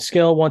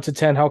Scale 1 to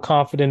 10, how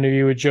confident are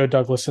you with Joe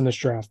Douglas in this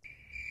draft?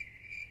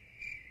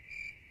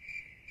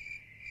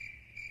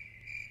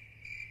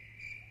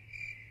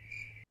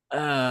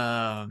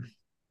 Um,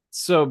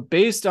 so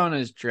based on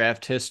his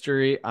draft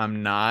history,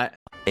 I'm not.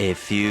 A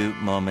few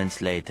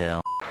moments later.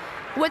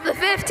 With the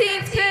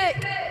 15th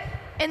pick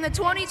in the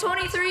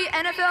 2023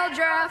 NFL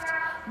Draft,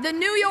 the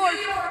New York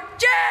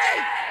Jets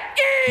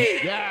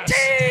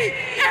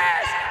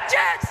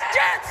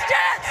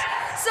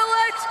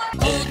select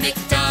Old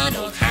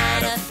MacDonald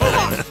had a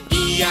farm,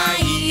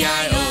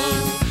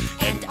 E-I-E-I-O.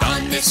 And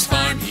on this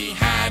farm he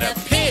had a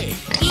pig,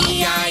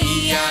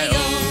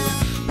 E-I-E-I-O.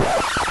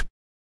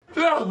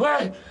 No,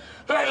 wait,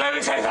 let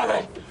me say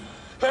something.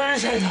 Let me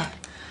say something.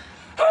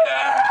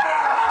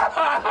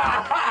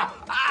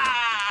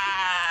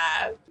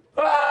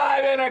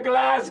 I'm in a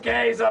glass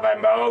case of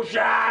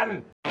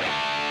emotion.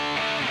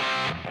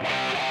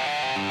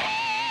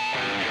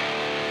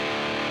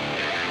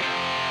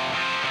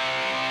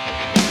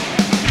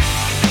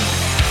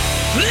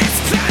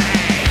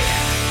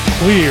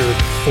 Cleared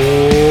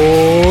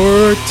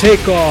for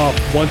takeoff.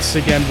 Once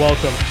again,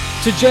 welcome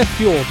to Jet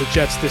Fuel, the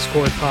Jets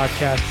Discord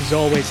podcast. As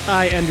always,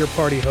 I am your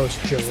party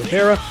host, Joe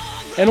Rivera.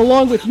 And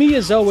along with me,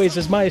 as always,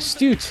 is my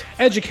astute,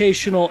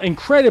 educational,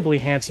 incredibly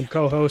handsome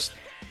co-host.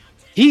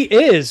 He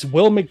is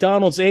Will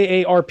McDonald's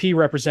AARP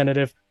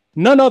representative,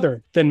 none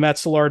other than Matt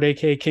Szilard,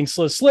 a.k.a. King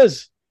Sliz.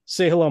 Sliz,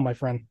 say hello, my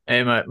friend.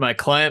 Hey, my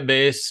client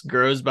base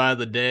grows by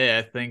the day.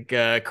 I think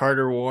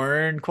Carter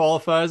Warren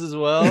qualifies as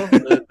well.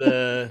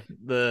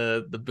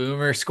 the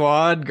Boomer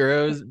squad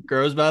grows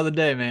by the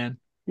day, man.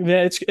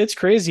 Yeah, it's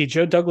crazy.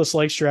 Joe Douglas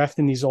likes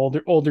drafting these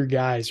older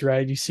guys,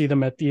 right? You see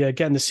them at the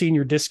getting the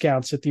senior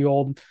discounts at the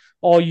old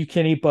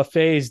all-you-can-eat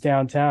buffets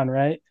downtown,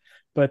 right?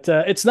 But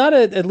it's not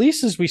at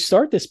least as we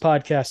start this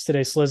podcast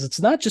today, Sliz, it's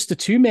not just a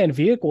two-man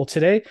vehicle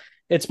today.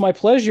 It's my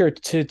pleasure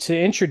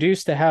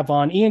to have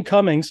on Ian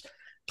Cummings,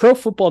 Pro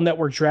Football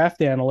Network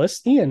draft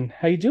analyst. Ian,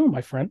 how you doing,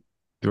 my friend?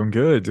 Doing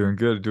good.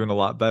 Doing a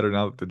lot better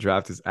now that the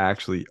draft is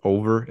actually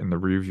over in the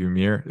rearview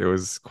mirror. It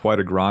was quite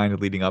a grind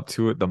leading up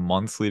to it, the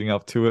months leading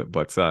up to it,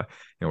 but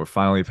we're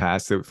finally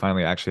past it. We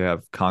finally actually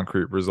have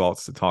concrete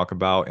results to talk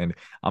about, and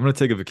I'm gonna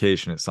take a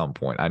vacation at some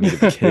point. I need a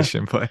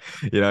vacation, but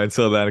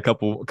until then, a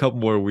couple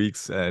more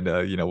weeks, and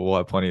we'll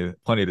have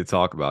plenty to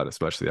talk about,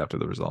 especially after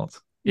the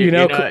results.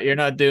 You're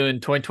not doing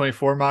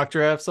 2024 mock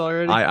drafts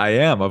already? I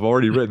am. I've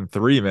already written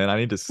 3, man. I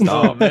need to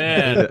stop. Oh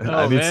man.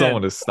 I need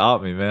someone to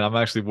stop me, man. I'm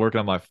actually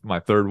working on my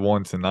third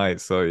one tonight.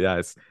 So yeah,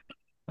 it's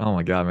oh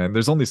my God, man.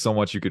 There's only so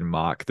much you can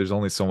mock. There's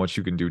only so much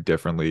you can do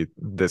differently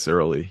this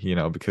early,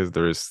 because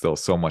there is still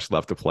so much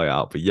left to play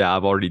out. But yeah,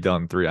 I've already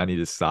done 3. I need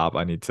to stop.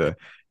 I need to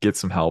get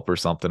some help or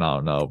something. I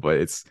don't know. But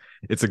it's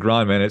a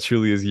grind, man. It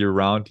truly is year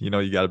round. You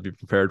got to be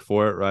prepared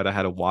for it, right? I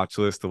had a watch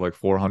list of like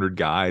 400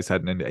 guys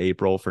heading into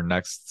April for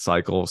next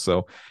cycle.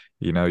 So,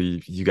 you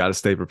got to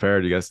stay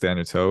prepared. You got to stay on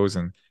your toes.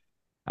 And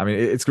I mean,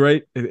 it's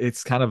great.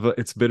 It's kind of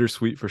it's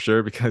bittersweet for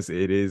sure because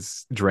it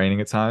is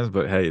draining at times.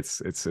 But hey,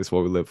 it's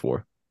what we live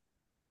for.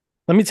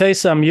 Let me tell you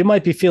something. You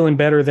might be feeling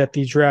better that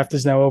the draft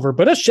is now over,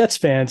 but us Jets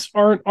fans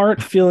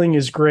aren't feeling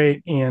as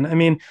great, Ian. I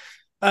mean,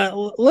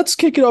 let's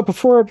kick it up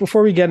before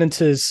we get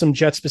into some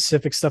Jet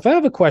specific stuff. I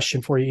have a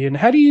question for you, Ian.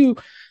 How do you?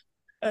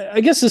 I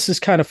guess this is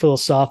kind of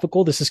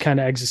philosophical. This is kind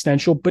of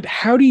existential, but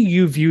how do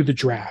you view the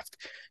draft?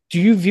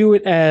 Do you view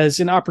it as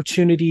an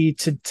opportunity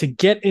to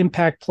get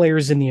impact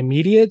players in the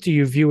immediate? Do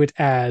you view it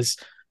as,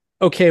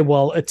 okay,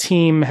 well, a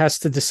team has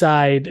to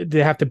decide,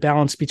 they have to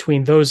balance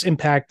between those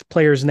impact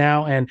players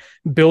now and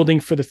building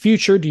for the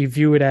future? Do you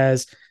view it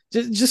as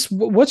just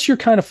what's your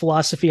kind of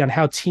philosophy on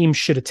how teams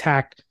should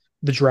attack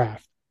the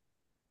draft?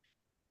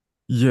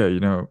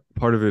 Yeah,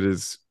 part of it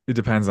is it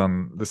depends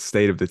on the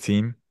state of the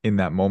team in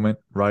that moment,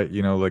 right?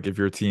 Like if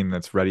you're a team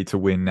that's ready to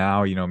win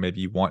now,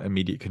 maybe you want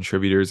immediate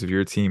contributors. If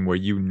you're a team where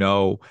you're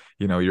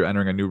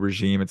entering a new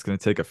regime, it's going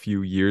to take a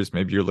few years.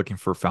 Maybe you're looking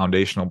for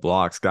foundational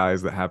blocks,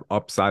 guys that have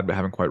upside but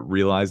haven't quite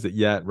realized it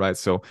yet, right?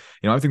 So,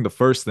 I think the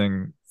first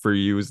thing for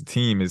you as a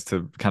team is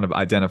to kind of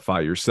identify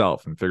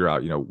yourself and figure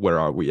out, where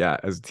are we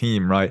at as a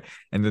team, right?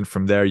 And then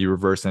from there, you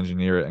reverse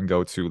engineer it and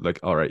go to like,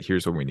 all right,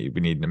 here's what we need.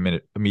 We need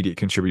an immediate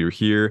contributor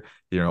here,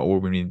 or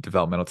we need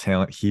developmental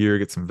talent here,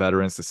 get some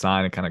veterans to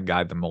sign and kind of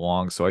guide them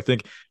along. So I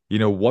think,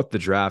 what the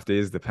draft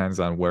is depends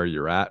on where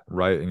you're at,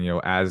 right?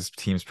 And, as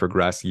teams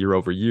progress year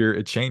over year,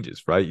 it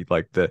changes, right?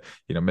 Like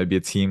maybe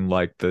a team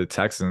like the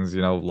Texans,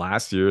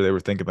 last year they were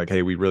thinking like,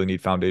 hey, we really need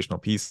foundational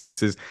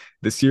pieces.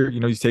 This year,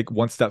 you take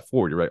one step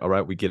forward. You're right. All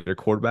right, we get our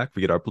quarterback,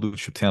 we get our blue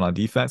chip talent on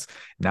defense.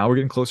 Now we're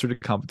getting closer to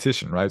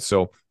competition, right?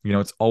 So,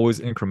 it's always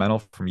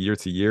incremental from year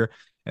to year.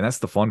 And that's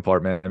the fun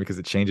part, man, because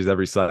it changes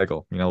every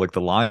cycle. Like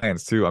the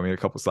Lions too. I mean, a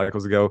couple of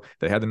cycles ago,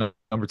 they had the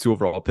number 2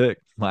 overall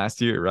pick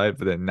last year, right?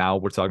 But then now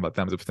we're talking about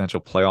them as a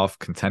potential playoff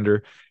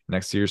contender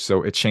next year.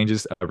 So it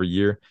changes every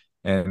year.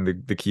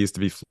 And the key is to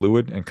be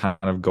fluid and kind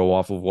of go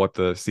off of what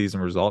the season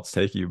results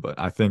take you. But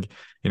I think,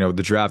 the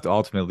draft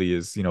ultimately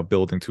is,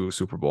 building to a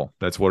Super Bowl.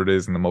 That's what it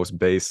is in the most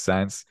base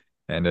sense.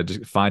 And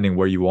just finding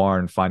where you are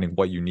and finding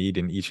what you need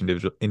in each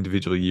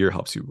individual year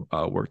helps you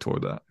work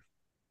toward that.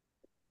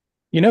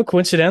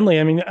 Coincidentally,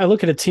 I mean, I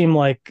look at a team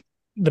like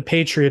the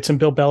Patriots and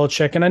Bill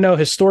Belichick, and I know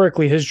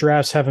historically his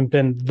drafts haven't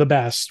been the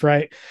best,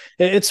 right?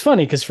 It's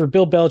funny because for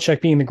Bill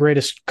Belichick being the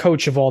greatest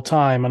coach of all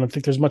time, I don't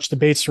think there's much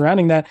debate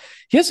surrounding that.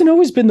 He hasn't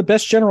always been the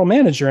best general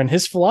manager, and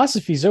his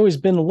philosophy's always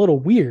been a little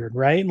weird,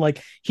 right?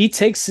 Like he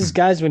takes his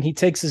guys when he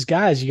takes his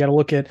guys. You got to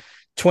look at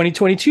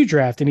 2022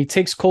 draft, and he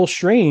takes Cole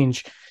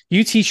Strange,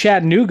 UT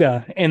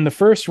Chattanooga in the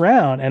first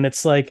round, and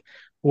it's like,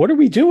 what are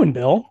we doing,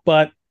 Bill?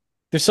 But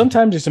there's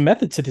a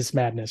method to this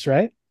madness,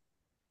 right?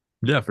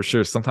 Yeah, for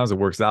sure. Sometimes it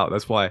works out.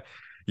 That's why,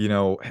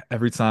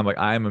 every time like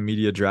I am a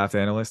media draft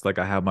analyst, like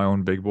I have my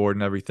own big board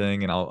and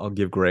everything, and I'll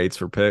give grades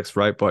for picks,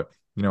 right? But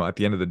at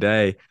the end of the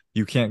day,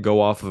 you can't go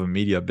off of a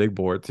media big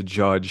board to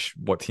judge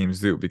what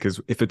teams do,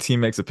 because if a team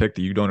makes a pick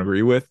that you don't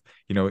agree with,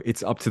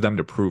 it's up to them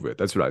to prove it.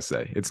 That's what I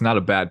say. It's not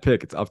a bad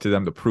pick. It's up to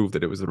them to prove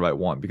that it was the right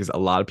one, because a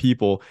lot of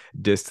people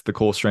dissed the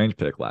Cole Strange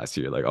pick last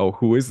year. Like, oh,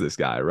 who is this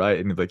guy? Right.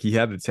 And like he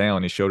had the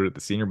talent, he showed it at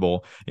the Senior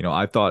Bowl.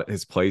 I thought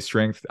his play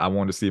strength, I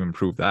wanted to see him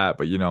improve that.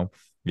 But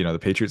the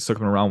Patriots took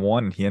him around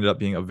one, and he ended up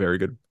being a very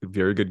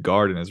good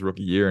guard in his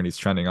rookie year, and he's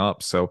trending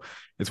up. So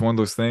it's one of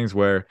those things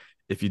where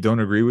if you don't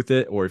agree with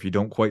it, or if you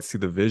don't quite see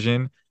the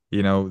vision,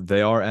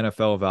 they are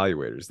NFL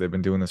evaluators. They've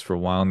been doing this for a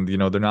while, and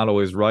they're not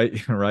always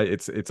right, right?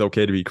 It's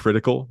okay to be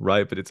critical,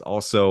 right? But it's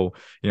also,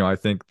 I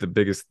think the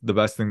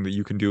best thing that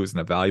you can do as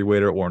an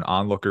evaluator or an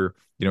onlooker,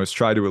 is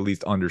try to at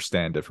least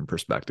understand different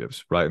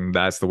perspectives, right? And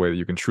that's the way that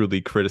you can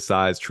truly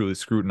criticize, truly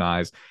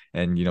scrutinize,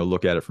 and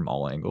look at it from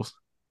all angles.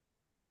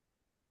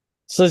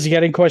 So, you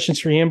got any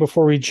questions for Ian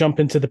before we jump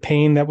into the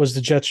pain that was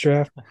the Jets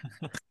draft?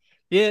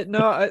 Yeah,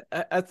 no,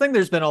 I think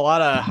there's been a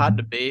lot of hot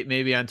debate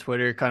maybe on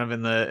Twitter, kind of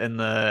in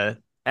the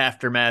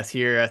aftermath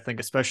here. I think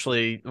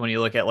especially when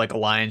you look at like a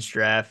Lions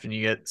draft and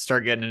you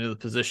start getting into the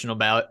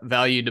positional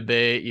value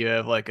debate. You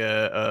have like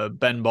a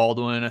Ben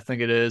Baldwin, I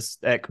think it is,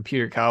 at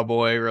Computer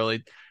Cowboy,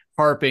 really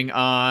harping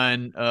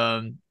on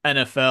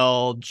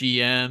NFL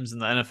GMs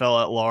and the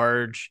NFL at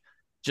large,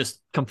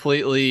 just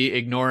completely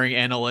ignoring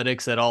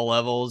analytics at all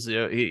levels.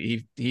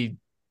 He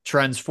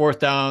trends fourth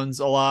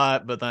downs a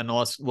lot, but then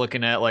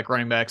looking at like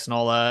running backs and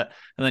all that.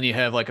 And then you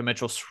have like a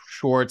Mitchell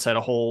Schwartz had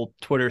a whole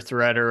Twitter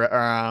thread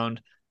around,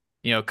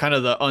 kind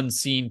of the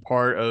unseen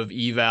part of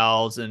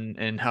evals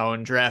and how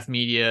in draft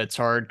media it's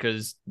hard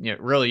because,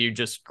 really you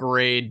just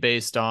grade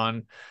based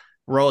on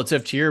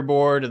relative to your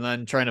board, and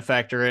then trying to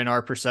factor in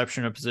our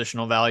perception of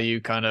positional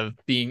value kind of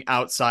being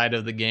outside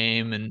of the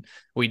game. And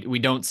we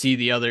don't see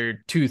the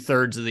other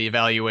 2/3 of the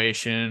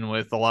evaluation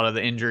with a lot of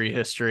the injury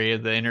history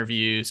of the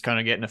interviews, kind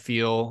of getting a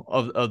feel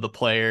of the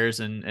players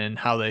and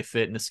how they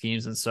fit into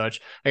schemes and such.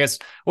 I guess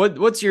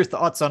what's your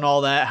thoughts on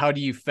all that? How do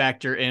you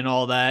factor in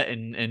all that?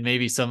 And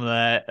maybe some of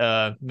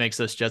that makes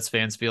us Jets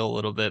fans feel a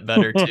little bit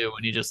better too,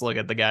 when you just look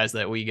at the guys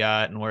that we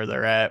got and where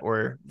they're at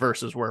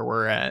versus where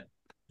we're at.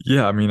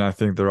 Yeah, I mean, I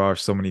think there are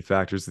so many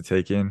factors to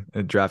take in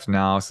draft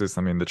analysis.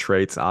 I mean, the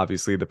traits,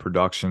 obviously, the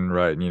production,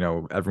 right?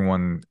 And,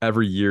 everyone,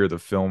 every year, the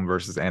film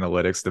versus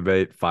analytics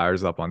debate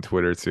fires up on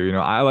Twitter, too.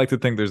 I like to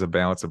think there's a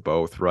balance of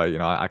both, right?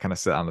 I kind of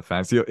sit on the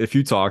fence. If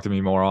you talk to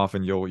me more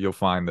often, you'll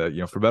find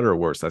that, for better or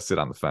worse, I sit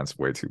on the fence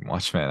way too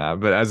much,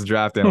 man. But as a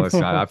draft analyst,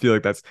 I feel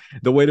like that's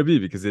the way to be,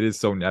 because it is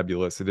so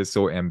nebulous. It is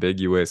so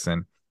ambiguous.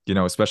 And,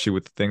 especially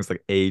with things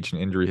like age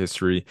and injury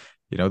history,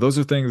 those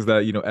are things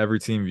that, every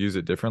team views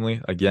it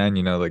differently. Again,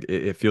 like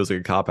it feels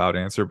like a cop-out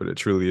answer, but it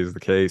truly is the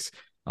case.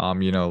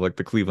 Like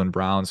the Cleveland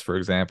Browns, for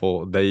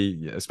example,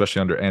 they,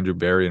 especially under Andrew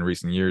Berry in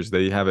recent years,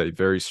 they have a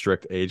very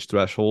strict age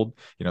threshold.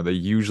 They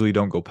usually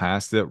don't go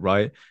past it,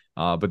 right?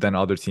 But then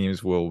other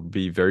teams will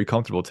be very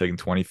comfortable taking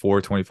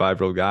 24,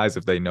 25-year-old guys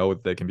if they know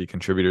that they can be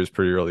contributors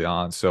pretty early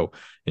on. So,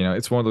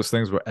 it's one of those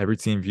things where every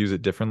team views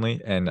it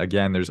differently. And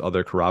again, there's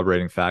other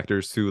corroborating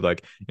factors too.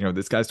 Like,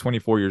 this guy's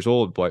 24 years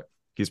old, but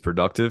he's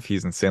productive.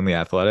 He's insanely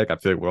athletic. I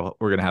feel like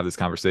we're going to have this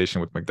conversation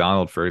with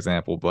McDonald, for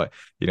example, but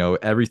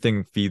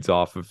everything feeds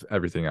off of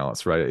everything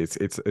else, right?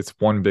 It's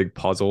one big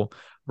puzzle,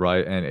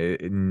 right?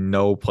 And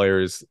no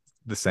player is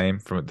the same.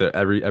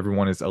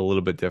 Everyone is a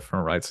little bit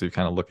different, right? So you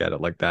kind of look at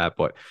it like that,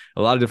 but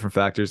a lot of different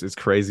factors. It's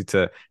crazy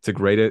to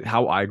grade it.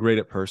 How I grade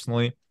it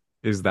personally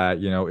is that,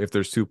 if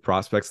there's two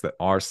prospects that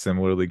are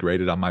similarly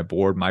graded on my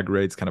board, my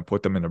grades kind of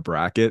put them into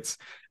brackets.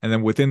 And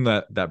then within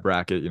that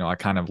bracket, I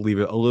kind of leave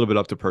it a little bit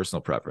up to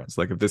personal preference.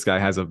 Like if this guy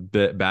has a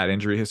bit bad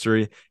injury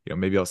history,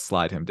 maybe I'll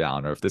slide him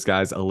down. Or if this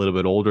guy's a little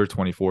bit older,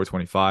 24,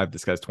 25,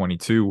 this guy's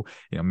 22,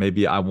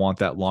 maybe I want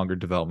that longer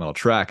developmental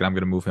track and I'm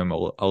going to move him a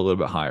little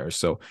bit higher.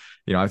 So,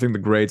 I think the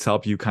grades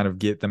help you kind of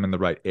get them in the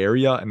right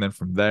area. And then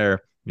from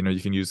there,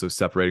 you can use those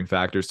separating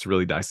factors to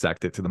really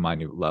dissect it to the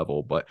minute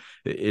level. But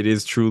it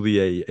is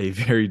truly a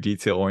very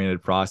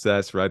detail-oriented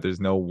process, right? There's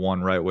no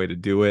one right way to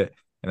do it.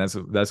 And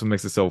that's what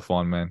makes it so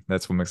fun, man.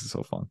 That's what makes it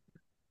so fun.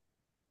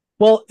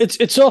 Well,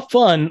 it's all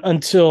fun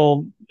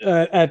until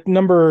at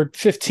number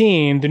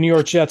 15, the New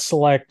York Jets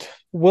select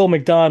Will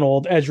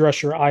McDonald, edge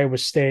rusher, Iowa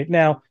State.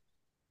 Now,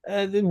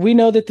 we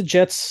know that the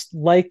Jets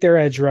like their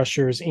edge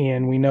rushers,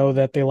 Ian. We know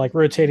that they like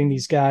rotating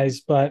these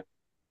guys, but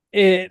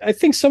I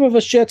think some of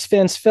us Jets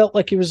fans felt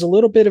like it was a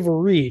little bit of a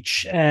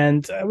reach.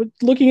 And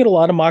looking at a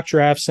lot of mock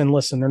drafts, and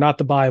listen, they're not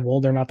the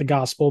Bible, they're not the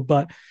gospel,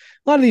 but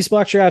a lot of these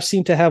mock drafts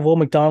seem to have Will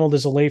McDonald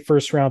as a late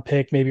first round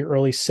pick, maybe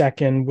early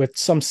second, with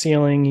some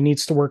ceiling. He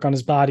needs to work on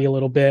his body a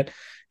little bit.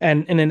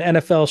 And in an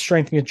NFL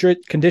strength and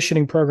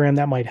conditioning program,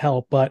 that might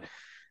help. But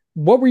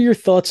what were your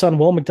thoughts on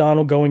Will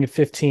McDonald going at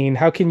 15?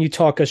 How can you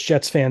talk us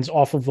Jets fans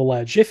off of the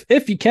ledge?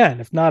 If you can.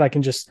 If not, I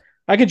can just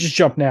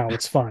jump now.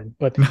 It's fine.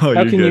 But No, how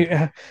you're can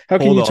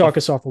good. you talk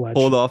us off the ledge?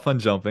 Hold off on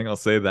jumping. I'll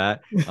say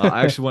that.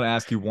 I actually want to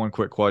ask you one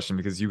quick question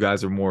because you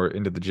guys are more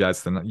into the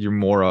Jets than you're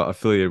more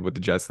affiliated with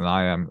the Jets than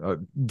I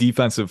am.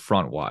 Defensive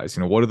front wise,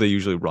 what do they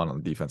usually run on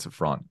the defensive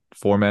front?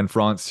 4-man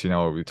fronts.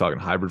 Are we talking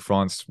hybrid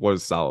fronts? What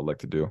does Saleh like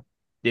to do?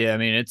 Yeah, I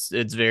mean it's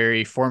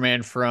very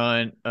 4-man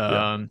front,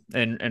 and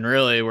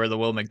really where the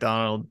Will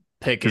McDonald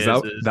pick is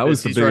that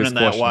was the he's biggest running that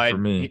question wide. for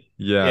me.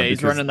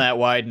 He's running that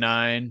wide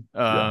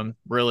 9,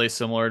 really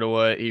similar to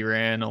what he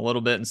ran a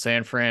little bit in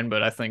San Fran,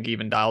 but I think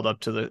even dialed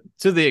up to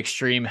the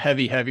extreme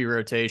heavy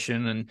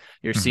rotation, and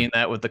you're seeing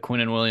that with the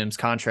Quinnen Williams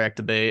contract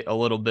debate a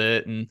little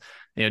bit, and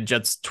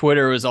Jets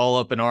Twitter was all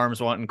up in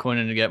arms wanting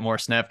Quinnen to get more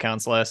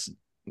snaps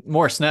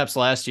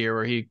last year,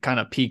 where he kind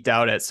of peaked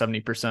out at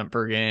 70%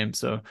 per game.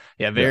 So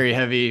very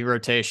heavy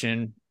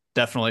rotation,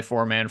 definitely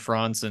 4-man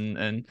fronts.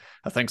 And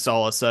I think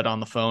Saleh said on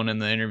the phone in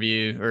the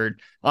interview or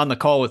on the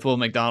call with Will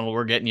McDonald,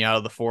 we're getting you out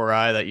of the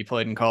 4-eye that you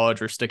played in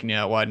college. We're sticking you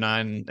out wide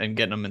 9 and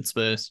getting them in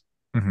space.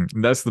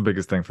 Mm-hmm. That's the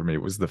biggest thing for me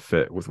was the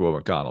fit with Will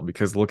McDonald,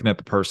 because looking at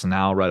the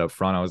personnel right up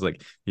front, I was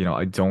like,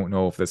 I don't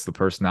know if that's the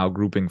personnel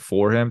grouping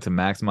for him to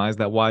maximize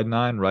that wide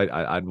 9, right?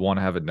 I'd want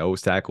to have a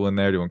nose tackle in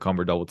there to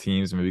encumber double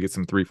teams and maybe get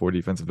some 3-4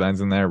 defensive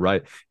ends in there,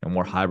 right? And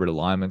more hybrid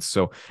alignments.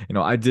 So,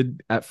 I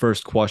did at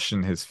first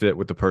question his fit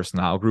with the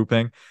personnel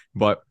grouping,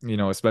 but,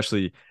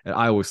 especially at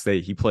Iowa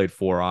State, he played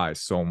 4-eye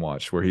so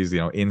much where he's,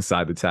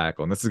 inside the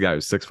tackle. And this is a guy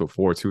who's 6'4",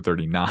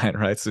 239,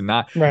 right? So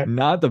not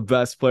the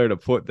best player to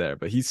put there,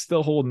 but he's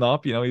still holding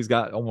up. He's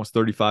got almost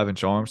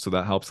 35-inch arms, so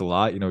that helps a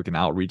lot. He can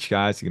outreach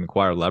guys. He can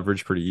acquire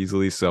leverage pretty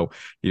easily. So,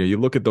 you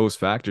look at those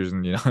factors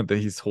and, that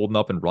he's holding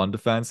up in run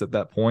defense at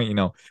that point,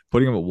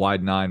 putting him at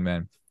wide 9,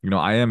 man.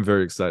 I am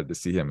very excited to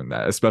see him in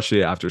that,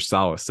 especially after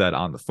Saleh said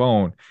on the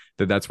phone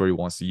that that's where he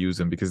wants to use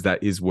him, because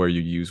that is where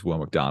you use Will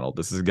McDonald.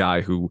 This is a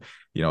guy who,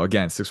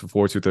 again, 6'4",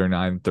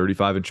 239,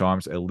 35-inch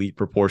arms, elite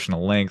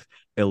proportional length,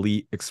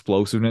 elite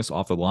explosiveness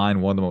off the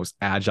line, one of the most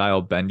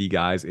agile, bendy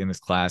guys in this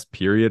class,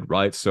 period,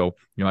 right? So,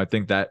 I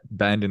think that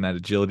bend and that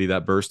agility,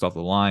 that burst off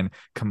the line,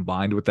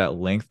 combined with that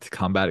length to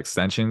combat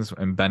extensions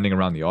and bending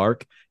around the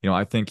arc,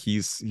 I think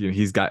he's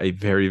got a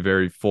very,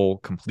 very full,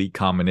 complete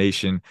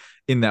combination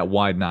in that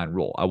wide 9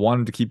 role. I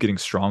want him to keep getting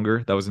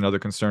stronger. That was another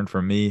concern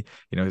for me.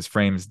 His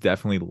frame is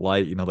definitely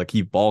light, like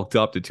he bulked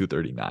up to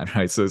 239,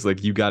 right? So it's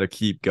like, you got to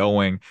keep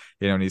going,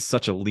 and he's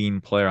such a lean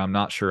player. I'm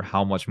not sure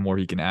how much more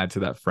he can add to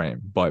that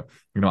frame, but,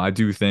 I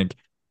do think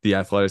the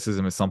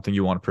athleticism is something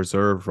you want to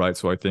preserve, right?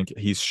 So I think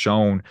he's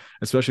shown,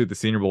 especially at the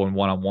Senior Bowl in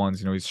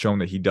one-on-ones, he's shown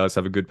that he does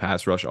have a good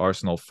pass rush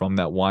arsenal from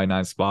that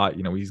Y9 spot.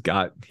 He's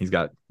got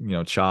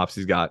chops,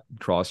 he's got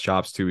cross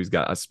chops too, he's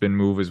got a spin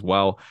move as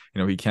well.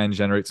 He can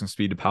generate some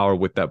speed to power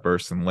with that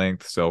burst and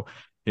length. So,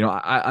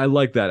 I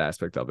like that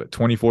aspect of it.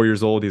 24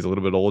 years old, he's a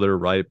little bit older,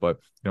 right? But,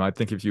 I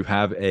think if you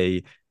have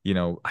I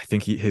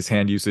think his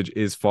hand usage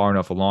is far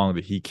enough along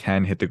that he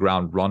can hit the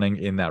ground running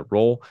in that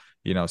role.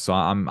 So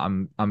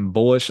I'm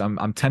bullish.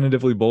 I'm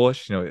tentatively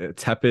bullish,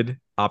 tepid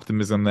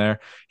optimism there.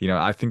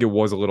 I think it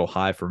was a little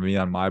high for me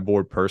on my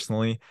board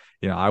personally.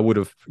 I would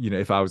have,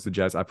 if I was the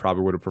Jets, I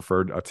probably would have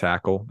preferred a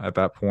tackle at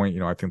that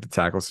point. I think the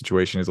tackle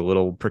situation is a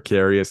little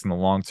precarious in the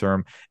long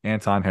term.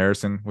 Anton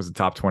Harrison was a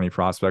top 20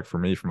 prospect for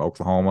me from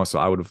Oklahoma. So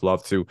I would have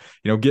loved to,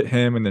 get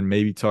him and then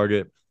maybe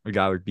target a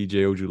guy like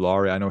BJ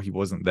Ojulari. I know he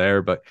wasn't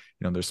there, but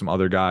there's some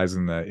other guys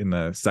in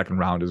the second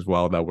round as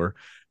well that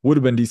would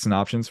have been decent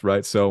options,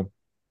 right? So,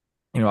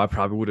 I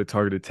probably would have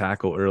targeted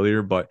tackle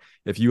earlier, but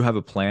if you have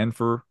a plan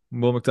for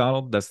Will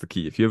McDonald, that's the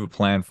key. If you have a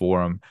plan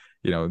for him,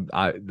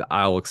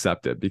 I'll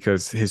accept it,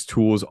 because his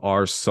tools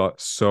are so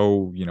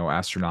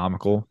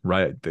astronomical,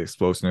 right? The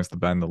explosiveness, the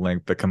bend, the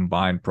length, the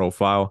combined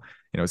profile.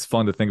 It's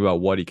fun to think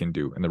about what he can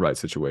do in the right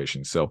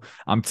situation. So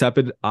I'm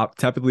tepidly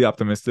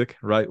optimistic,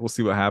 right? We'll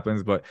see what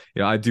happens, but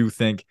I do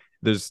think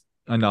there's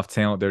enough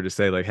talent there to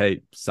say, like,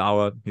 hey,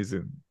 Saleh, he's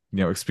a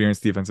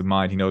experienced defensive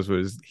mind. He knows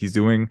what he's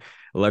doing.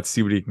 Let's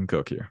see what he can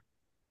cook here.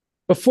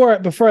 Before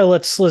I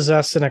let Sliz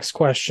ask the next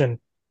question,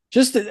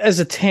 just as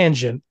a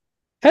tangent,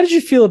 how did you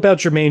feel about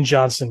Jermaine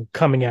Johnson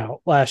coming out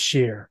last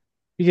year?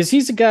 Because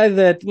he's a guy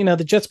that,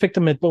 the Jets picked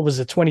him at,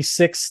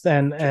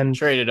 26th and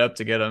traded up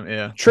to get him.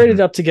 Yeah. Traded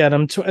up to get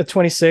him at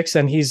 26,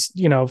 and he's,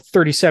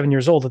 37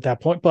 years old at that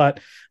point. But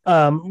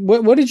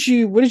what did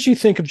you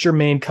think of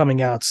Jermaine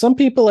coming out? Some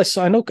people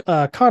I know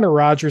Connor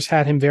Rogers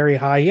had him very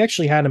high. He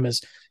actually had him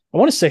as, I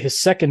want to say, his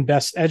second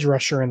best edge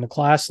rusher in the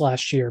class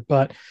last year,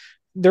 but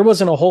there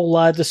wasn't a whole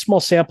lot, the small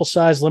sample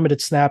size,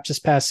 limited snaps this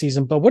past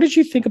season. But what did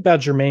you think about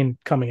Jermaine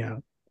coming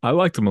out? I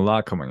liked him a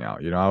lot coming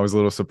out. I was a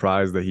little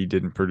surprised that he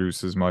didn't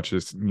produce as much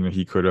as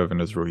he could have in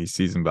his rookie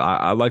season, but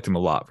I liked him a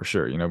lot for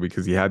sure.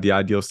 Because he had the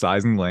ideal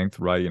size and length,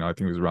 right? I think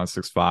he was around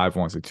 6'5",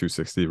 once at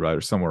 260, right,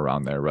 or somewhere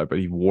around there, right? But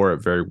he wore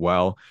it very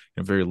well.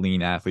 Very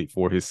lean athlete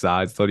for his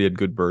size. Thought he had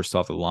good burst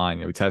off the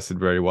line. He tested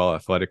very well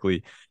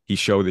athletically. He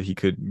showed that he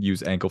could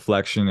use ankle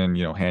flexion and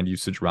hand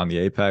usage around the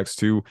apex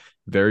too.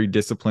 Very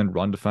disciplined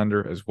run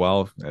defender as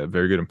well.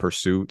 Very good in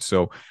pursuit.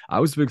 So I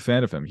was a big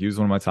fan of him. He was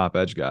one of my top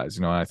edge guys.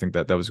 And I think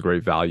that was a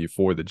great value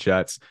for the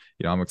Jets.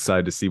 I'm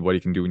excited to see what he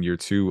can do in year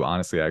two.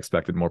 Honestly, I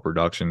expected more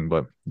production,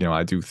 but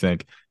I do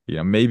think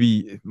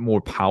maybe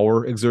more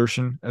power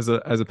exertion as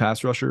a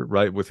pass rusher,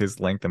 right? With his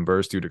length and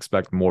burst, you'd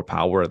expect more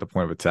power at the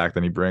point of attack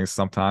than he brings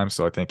sometimes.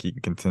 So I think he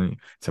can continue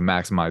to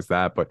maximize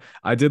that. But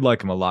I did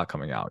like him a lot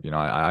coming out.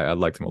 I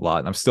liked him a lot,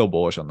 and I'm still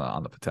bullish on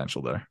the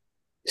potential there.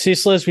 See,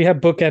 Sliz, we have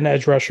bookend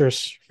edge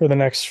rushers for the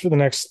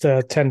next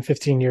 10,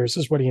 15 years,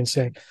 is what Ian's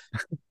saying.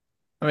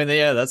 I mean,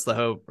 yeah, that's the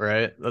hope,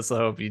 right? That's the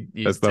hope. You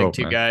take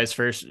two guys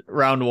first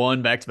round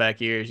one,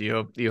 back-to-back years.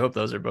 You hope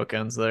those are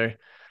bookends there.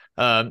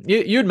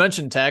 You had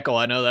mentioned tackle.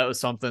 I know that was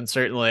something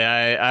certainly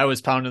I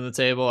was pounding the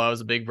table. I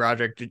was a big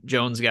Broderick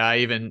Jones guy,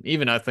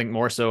 even I think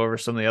more so over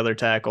some of the other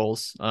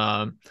tackles.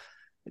 I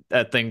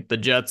think the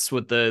Jets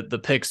with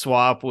the pick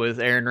swap with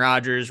Aaron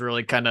Rodgers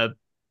really kind of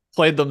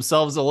played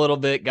themselves a little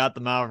bit, got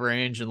them out of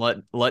range, and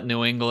let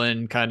New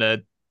England kind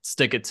of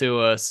stick it to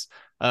us.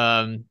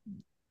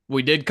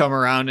 We did come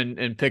around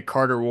and pick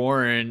Carter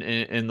Warren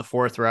in the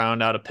fourth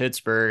round out of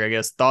Pittsburgh. I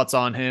guess thoughts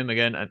on him?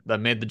 Again, I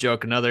made the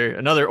joke.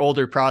 Another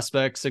older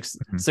prospect,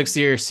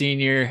 six-year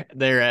senior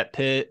there at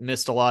Pitt,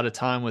 missed a lot of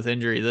time with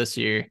injury this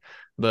year.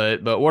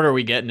 But what are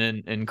we getting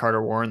in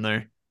Carter Warren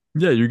there?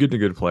 Yeah, you're getting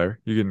a good player.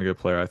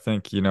 I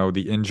think,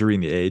 the injury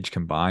and the age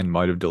combined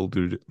might have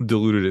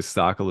diluted his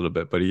stock a little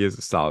bit, but he is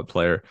a solid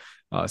player.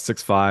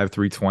 6'5",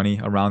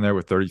 320 around there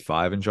with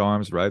 35 inch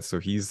arms, right? So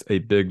he's a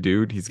big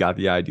dude. He's got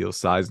the ideal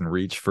size and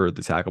reach for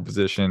the tackle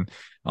position.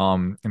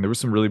 And there were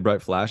some really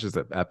bright flashes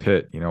at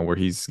Pitt, where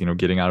he's,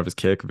 getting out of his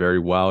kick very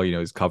well.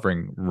 He's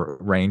covering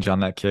range on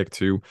that kick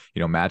too,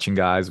 matching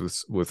guys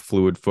with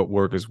fluid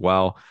footwork as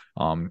well.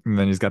 And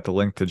then he's got the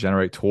length to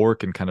generate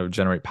torque and kind of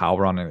generate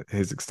power on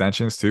his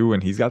extensions too.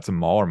 And he's got some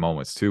mauler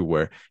moments too,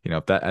 where,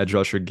 if that edge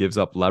rusher gives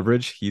up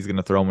leverage, he's going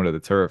to throw him into the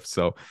turf.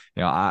 So,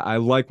 I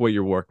like what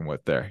you're working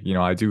with there.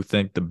 I do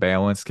think the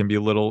balance can be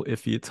a little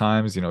iffy at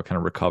times, kind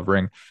of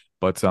recovering.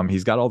 But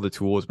he's got all the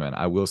tools, man.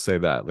 I will say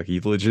that. Like, he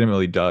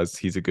legitimately does.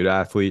 He's a good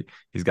athlete.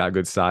 He's got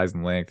good size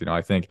and length.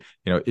 I think,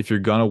 if you're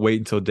going to wait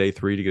until day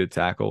 3 to get a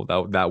tackle,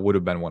 that would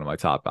have been one of my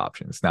top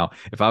options. Now,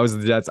 if I was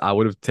the Jets, I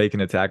would have taken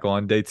a tackle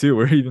on day 2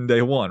 or even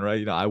day 1,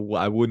 right? I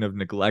wouldn't have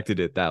neglected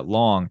it that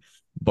long.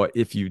 But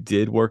if you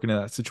did work into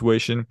that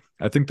situation,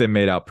 I think they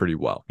made out pretty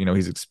well.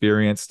 He's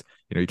experienced.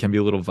 He can be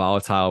a little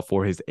volatile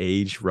for his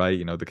age, right?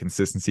 The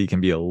consistency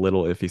can be a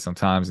little iffy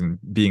sometimes. And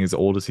being as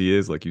old as he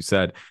is, like you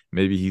said,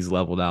 maybe he's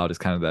leveled out as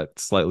kind of that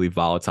slightly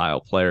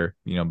volatile player,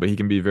 but he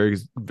can be a very,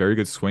 very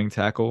good swing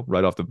tackle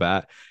right off the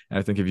bat. And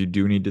I think if you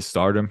do need to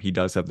start him, he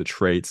does have the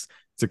traits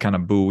to kind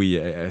of buoy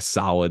a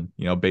solid,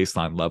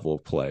 baseline level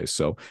of play.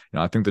 So,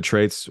 I think the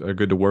traits are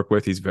good to work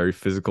with. He's very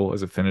physical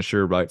as a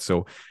finisher, right?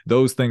 So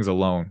those things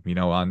alone,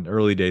 on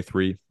early day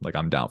 3, like,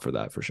 I'm down for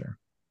that for sure.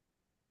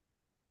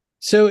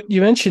 So you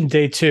mentioned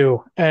day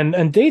 2,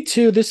 and day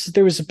 2,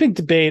 there was a big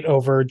debate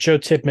over Joe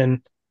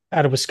Tippmann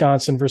out of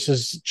Wisconsin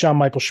versus John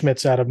Michael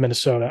Schmitz out of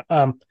Minnesota.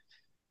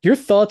 Your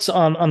thoughts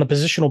on the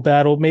positional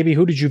battle? Maybe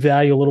who did you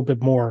value a little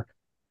bit more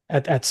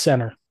at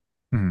center?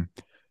 Mm-hmm.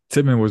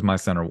 Tippmann was my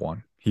center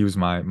one. He was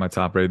my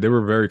top rated. They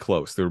were very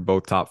close. They were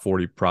both top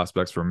 40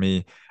 prospects for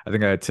me. I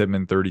think I had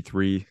Tippmann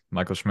 33,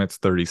 Michael Schmitz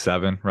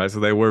 37, right? So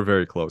they were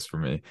very close for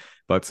me.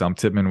 But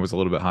Tippmann was a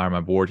little bit higher on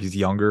my board. He's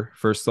younger,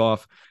 first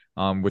off.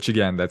 Which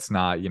again, that's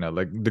not,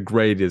 like, the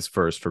grade is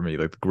first for me.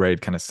 Like, the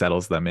grade kind of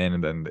settles them in,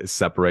 and then is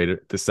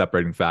separated. The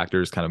separating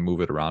factors kind of move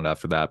it around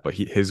after that. But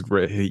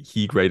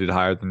he graded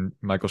higher than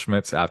Michael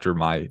Schmitz after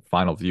my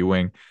final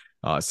viewing.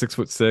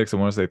 6'6", I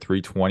want to say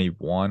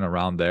 321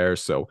 around there.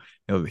 So,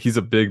 he's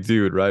a big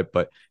dude, right?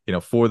 But,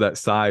 for that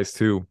size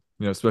too,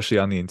 especially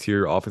on the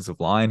interior offensive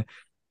line,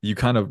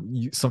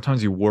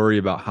 sometimes you worry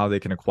about how they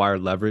can acquire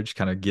leverage,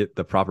 kind of get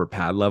the proper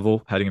pad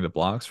level heading into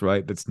blocks,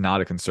 right? That's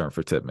not a concern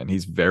for Tippmann.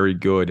 He's very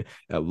good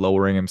at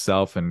lowering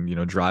himself and,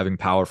 driving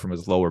power from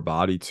his lower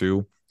body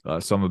too.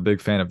 So I'm a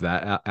big fan of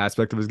that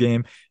aspect of his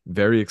game.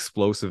 Very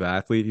explosive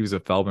athlete. He was a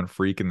Feldman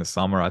freak in the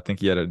summer. I think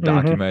he had a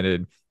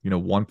documented,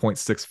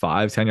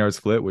 1.65 10-yard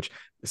split, which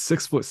is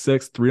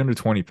 6'6",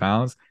 320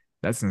 pounds.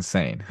 That's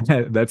insane.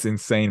 That's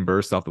insane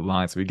burst off the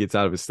line. So he gets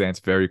out of his stance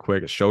very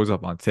quick. It shows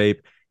up on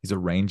tape. He's a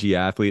rangy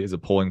athlete, as a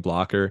pulling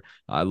blocker.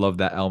 I love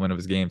that element of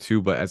his game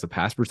too, but as a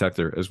pass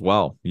protector as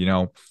well.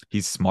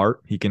 He's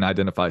smart. He can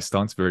identify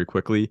stunts very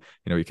quickly.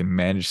 He can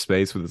manage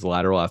space with his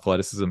lateral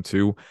athleticism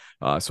too.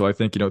 So I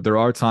think, there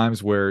are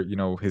times where,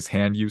 his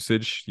hand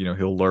usage,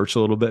 he'll lurch a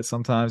little bit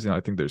sometimes.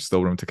 I think there's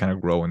still room to kind of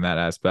grow in that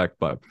aspect.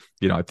 But,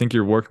 I think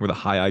you're working with a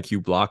high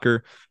IQ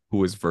blocker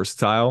who is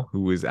versatile,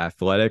 who is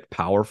athletic,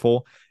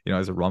 powerful,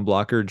 as a run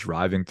blocker,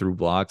 driving through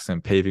blocks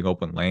and paving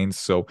open lanes.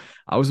 So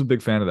I was a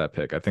big fan of that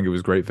pick. I think it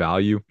was great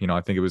value.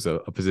 I think it was a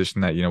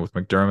position that, with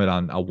McDermott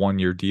on a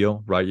 1-year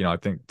deal, right? I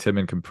think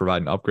Tippmann can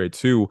provide an upgrade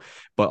too,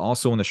 but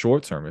also in the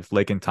short term, if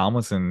Lakin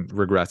Tomlinson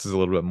regresses a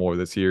little bit more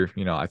this year,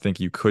 I think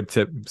you could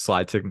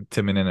slide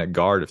Tippmann in at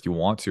guard if you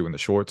want to in the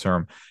short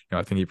term.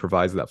 I think he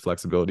provides that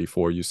flexibility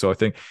for you. So I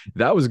think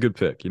that was a good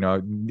pick.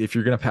 If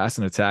you're going to pass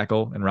in a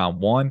tackle in round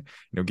 1,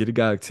 get a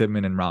guy like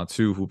Tippmann in round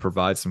 2 who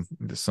provides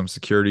some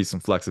security, some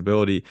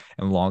flexibility,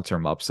 and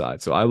long-term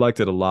upside. So I liked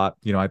it a lot.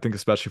 I think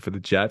especially for the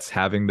Jets,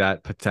 having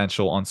that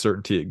potential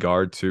uncertainty at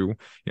guard too.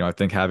 I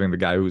think having the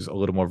guy who's a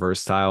little more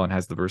versatile and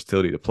has the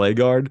versatility to play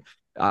guard,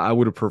 I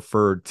would have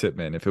preferred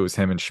Tippmann if it was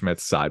him and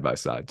Schmitz side by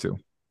side too.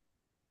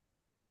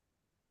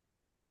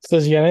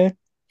 Says you got anything?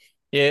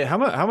 Yeah,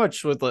 how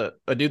much with a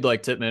dude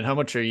like Tippmann, how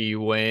much are you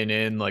weighing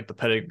in like the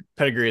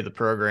pedigree of the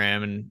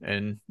program?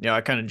 And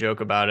I kind of joke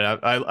about it.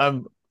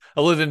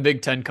 I live in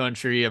Big Ten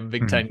country. I'm a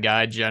Big Ten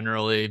guy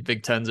generally.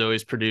 Big Ten's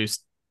always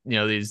produced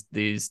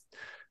these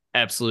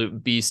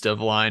absolute beast of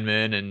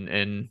linemen,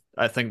 and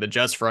I think the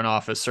Jets front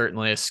office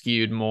certainly has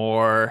skewed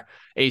more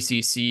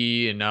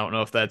ACC, and I don't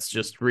know if that's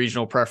just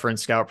regional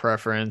preference, scout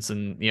preference,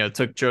 and it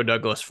took Joe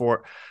Douglas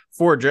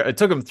it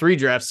took him 3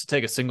 drafts to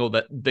take a single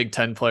Big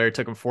Ten player. It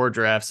took him 4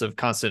 drafts of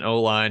constant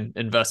O-line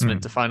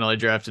investment to finally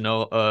draft an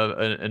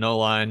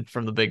O-line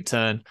from the Big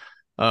Ten.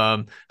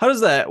 How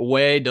does that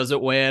weigh? Does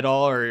it weigh at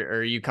all, or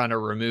are you kind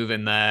of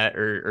removing that,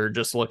 or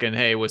just looking,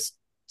 hey, with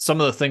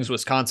some of the things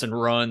Wisconsin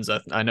runs,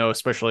 I know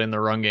especially in the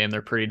run game,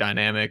 they're pretty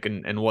dynamic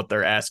and what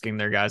they're asking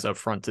their guys up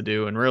front to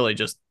do and really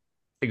just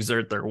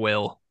exert their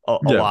will a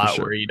lot,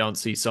 where you don't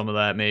see some of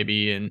that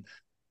maybe in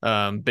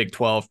Big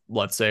 12,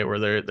 let's say, where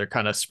they're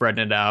kind of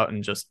spreading it out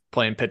and just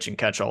playing pitch and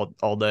catch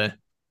all day.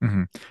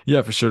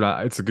 Yeah, for sure.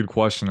 It's a good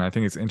question. I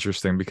think it's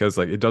interesting because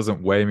it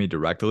doesn't weigh me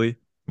directly.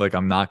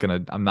 I'm not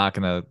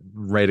gonna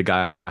rate a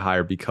guy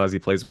higher because he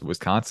plays with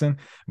Wisconsin.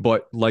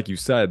 But like you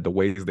said, the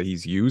ways that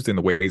he's used and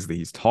the ways that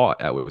he's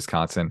taught at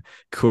Wisconsin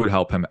could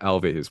help him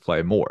elevate his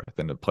play more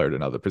than a player at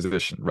another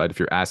position, right? If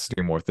you're asked to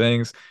do more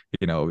things,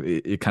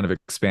 it kind of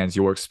expands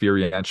your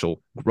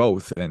experiential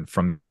growth. And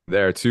from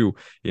there too,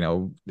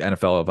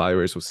 NFL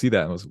evaluators will see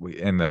that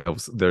and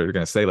they're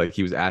going to say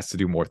he was asked to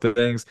do more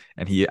things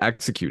and he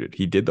executed.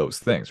 He did those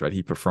things, right?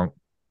 He performed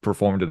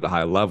at a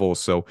high level.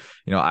 So,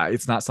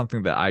 it's not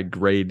something that I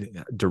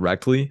grade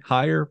directly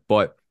higher,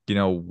 but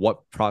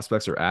what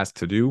prospects are asked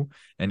to do,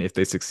 and if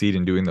they succeed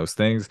in doing those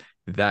things,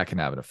 that can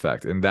have an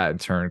effect. And that in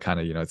turn kind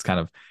of,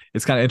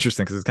 it's kind of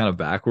interesting because it's kind of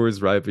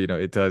backwards, right? But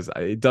it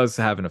does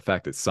have an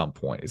effect at some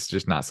point. It's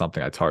just not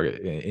something I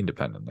target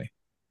independently.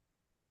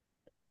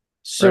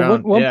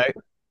 So yeah,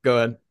 go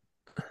ahead.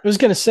 I was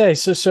going to say,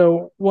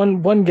 so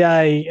one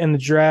guy in the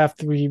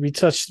draft we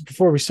touched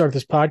before we start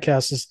this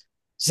podcast is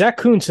Zach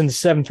Kuntz in the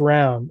 7th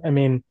round. I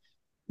mean,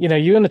 you're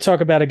going to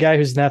talk about a guy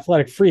who's an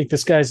athletic freak.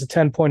 This guy's a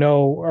 10.0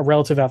 a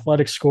relative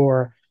athletic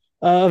score.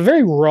 A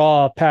very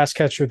raw pass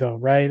catcher, though,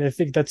 right? I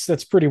think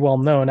that's pretty well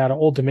known out of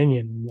Old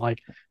Dominion.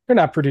 They're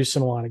not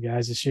producing a lot of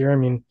guys this year. I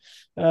mean,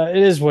 it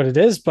is what it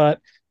is. But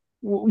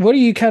what do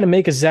you kind of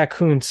make of Zach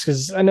Kuntz?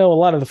 Because I know a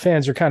lot of the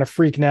fans are kind of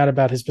freaking out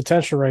about his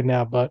potential right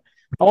now, but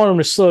I want him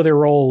to slow their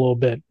roll a little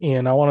bit,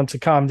 and I want him to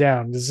calm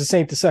down because this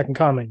ain't the second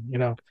coming,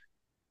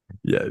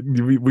 Yeah,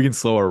 we can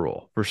slow our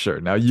roll for sure.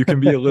 Now you can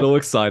be a little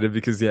excited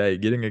because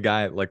getting a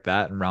guy like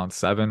that in round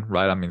 7,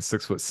 right? I mean,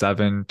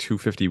 6'7",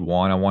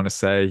 251. I want to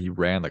say he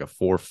ran like a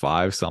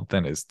 4.5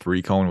 something. His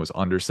 3 cone was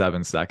under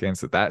 7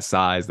 seconds. At that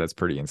size, that's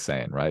pretty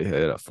insane, right? He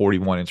had a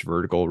 41-inch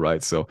vertical,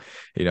 right? So,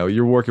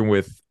 you're working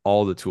with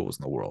all the tools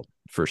in the world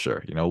for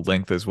sure.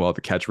 Length as well,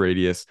 the catch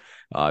radius,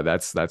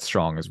 that's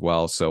strong as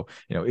well. So,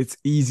 it's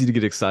easy to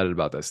get excited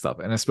about that stuff.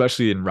 And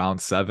especially in round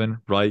 7,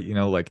 right?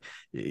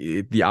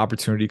 The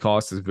opportunity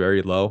cost is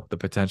very low. The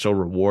potential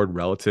reward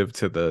relative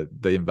to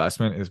the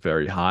investment is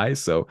very high.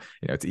 So,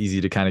 it's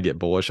easy to kind of get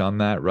bullish on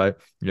that, right?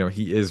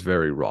 He is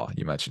very raw.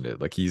 You mentioned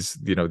it. He's,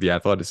 the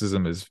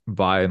athleticism is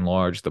by and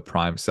large the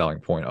prime selling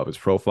point of his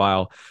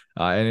profile.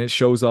 And it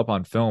shows up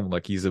on film.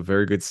 He's a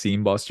very good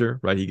seam buster,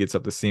 right? He gets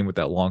up the seam with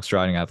that long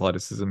striding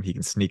athleticism. He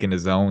can sneak into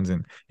zones,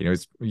 and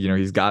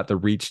he's got the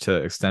reach to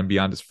extend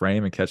beyond his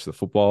frame and catch the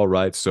football,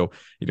 right? So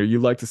you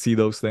like to see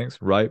those things,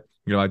 right?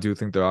 I do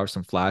think there are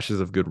some flashes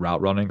of good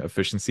route running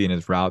efficiency in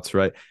his routes,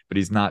 right? But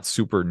he's not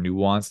super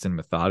nuanced and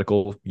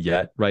methodical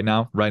yet. Right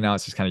now,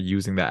 it's just kind of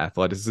using that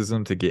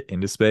athleticism to get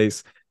into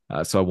space.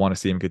 So I want to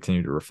see him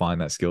continue to refine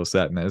that skill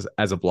set. And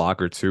as a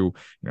blocker too,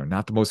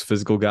 not the most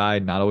physical guy,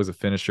 not always a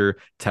finisher,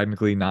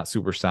 technically not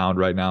super sound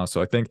right now.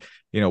 So I think,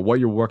 what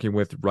you're working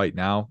with right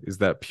now is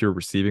that pure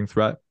receiving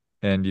threat.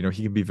 And,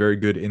 he can be very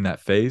good in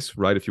that phase,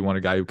 right? If you want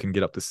a guy who can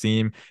get up the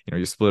seam,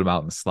 you split him out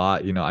in the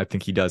slot, I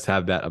think he does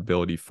have that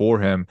ability for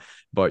him.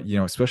 But,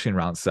 especially in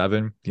round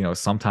 7,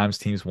 sometimes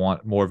teams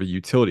want more of a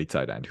utility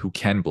tight end who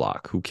can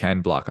block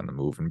on the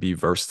move and be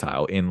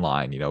versatile in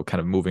line,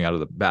 kind of moving out of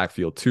the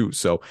backfield too.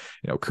 So,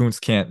 Kuntz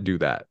can't do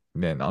that.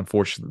 And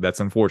unfortunately, that's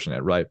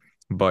unfortunate, right?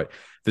 But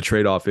the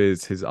trade-off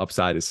is his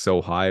upside is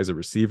so high as a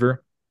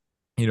receiver.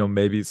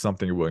 maybe it's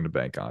something you're willing to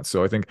bank on.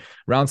 So I think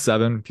round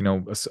 7,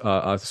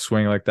 a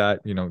swing like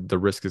that, the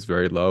risk is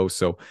very low.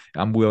 So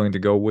I'm willing to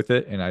go with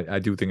it. And I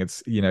do think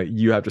it's,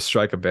 you have to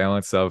strike a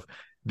balance of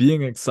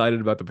being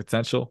excited about the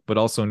potential, but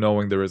also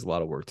knowing there is a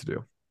lot of work to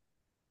do.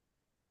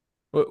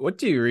 What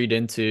do you read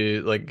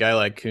into like a guy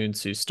like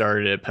Kuntz who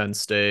started at Penn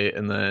State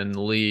and then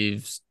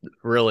leaves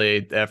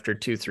really after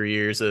 2-3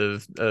 years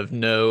of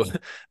no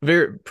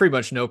pretty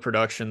much no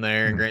production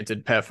there? And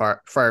granted, Pat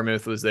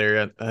Freiermuth was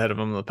there ahead of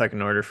him in the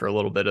pecking order for a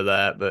little bit of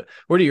that. But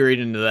what do you read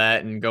into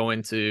that and go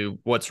into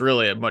what's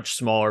really a much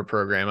smaller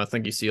program? I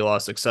think you see a lot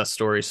of success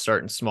stories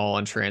starting small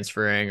and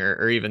transferring,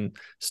 or even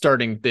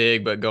starting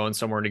big but going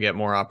somewhere to get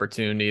more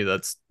opportunity.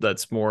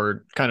 That's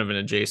more kind of an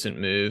adjacent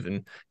move.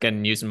 And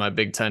again, using my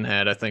Big Ten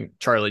hat, I think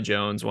Charlie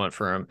Jones went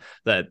from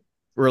that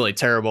really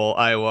terrible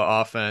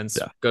Iowa offense,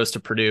 goes to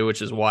Purdue,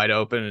 which is wide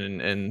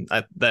open, and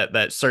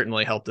that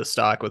certainly helped the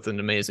stock with an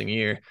amazing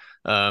year.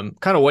 Kind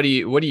of what do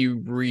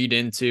you read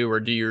into, or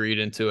do you read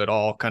into at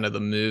all, kind of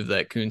the move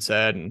that Kuntz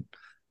had, and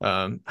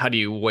how do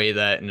you weigh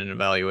that in an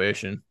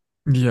evaluation?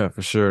 Yeah,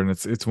 for sure. And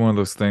it's one of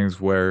those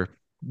things where,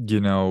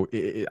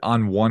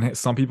 on one hand,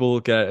 some people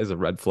look at it as a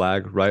red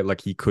flag, right?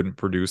 Like he couldn't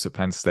produce at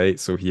Penn State,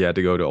 so he had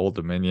to go to Old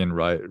Dominion,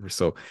 right?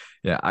 So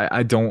yeah,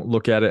 I don't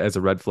look at it as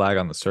a red flag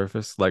on the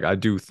surface. Like I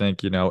do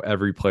think,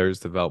 every player's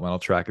developmental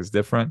track is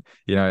different,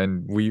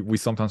 and we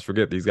sometimes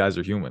forget these guys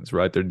are humans,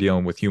 right? They're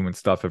dealing with human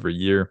stuff every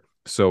year.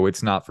 So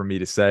it's not for me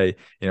to say,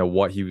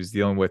 what he was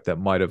dealing with that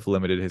might have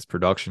limited his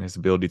production, his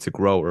ability to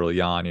grow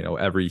early on.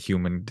 Every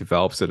human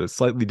develops at a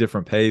slightly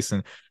different pace,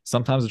 and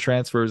sometimes a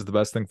transfer is the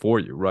best thing for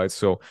you, right?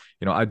 So,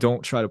 I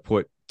don't try to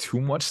put too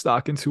much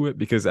stock into it,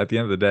 because at the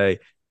end of the day,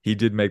 he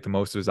did make the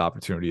most of his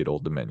opportunity at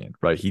Old Dominion,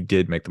 right? He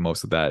did make the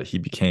most of that. He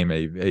became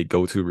a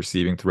go-to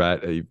receiving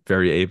threat, a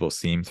very able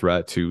seam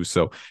threat too.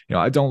 So,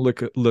 I don't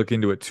look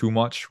into it too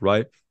much,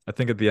 right? I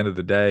think at the end of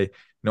the day,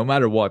 no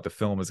matter what, the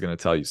film is going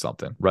to tell you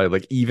something, right?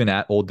 Like even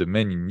at Old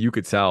Dominion, you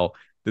could tell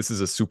this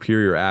is a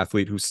superior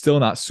athlete who's still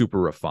not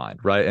super refined,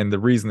 right? And the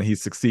reason that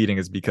he's succeeding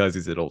is because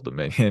he's at Old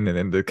Dominion, and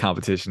then the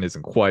competition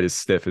isn't quite as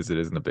stiff as it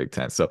is in the Big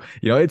Ten. So,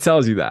 it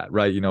tells you that,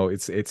 right?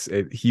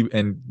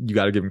 And you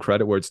got to give him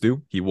credit where it's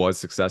due. He was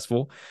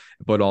successful,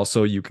 but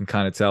also you can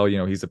kind of tell,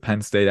 he's a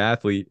Penn State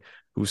athlete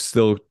who's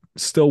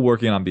still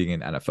working on being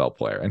an NFL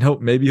player,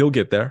 and maybe he'll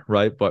get there,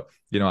 right? But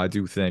I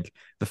do think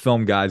the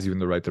film guides you in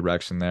the right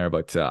direction there,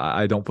 but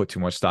I don't put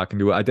too much stock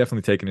into it. I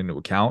definitely take it into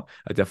account.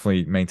 I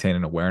definitely maintain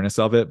an awareness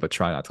of it, but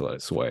try not to let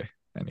it sway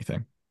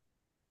anything.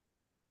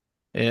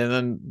 And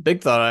then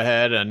big thought I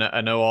had, and I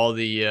know all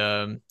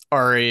the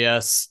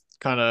RAS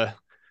kind of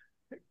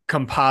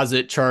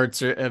composite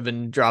charts have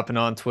been dropping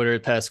on Twitter the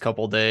past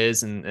couple of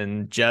days,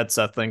 and Jets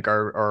I think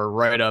are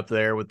right up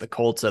there with the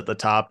Colts at the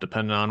top,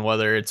 depending on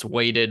whether it's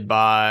weighted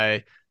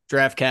by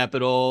draft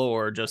capital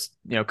or just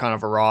kind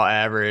of a raw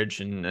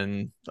average.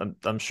 And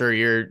I'm sure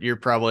you're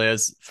probably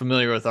as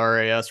familiar with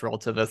RAS,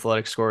 relative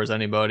athletic score, as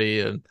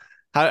anybody. And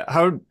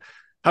how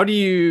do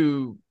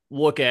you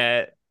look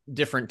at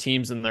different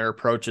teams and their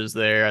approaches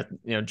there?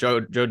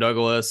 Joe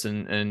Douglas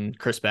and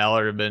Chris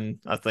Ballard have been,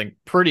 I think,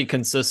 pretty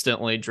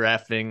consistently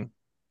drafting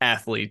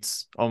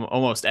athletes,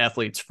 almost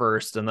athletes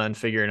first, and then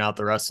figuring out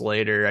the rest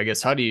later. I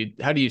guess how do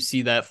you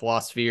see that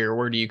philosophy, or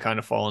where do you kind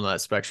of fall in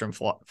that spectrum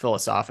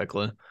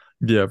philosophically?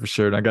 Yeah, for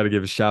sure. And I got to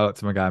give a shout out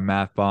to my guy,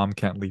 Math Bomb,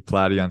 Kent Lee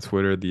Platty on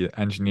Twitter, the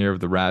engineer of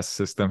the RAS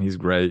system. He's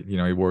great. He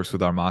works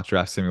with our mock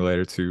draft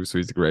simulator too. So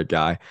he's a great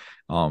guy.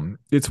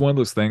 It's one of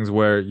those things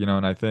where,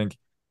 and I think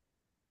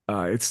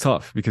it's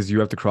tough because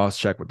you have to cross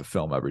check with the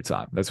film every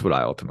time. That's what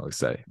I ultimately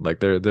say. Like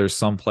there's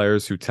some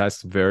players who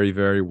test very,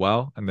 very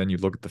well, and then you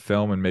look at the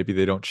film and maybe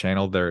they don't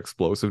channel their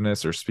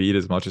explosiveness or speed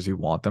as much as you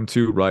want them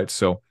to, right?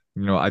 So,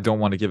 I don't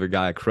want to give a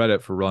guy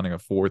credit for running a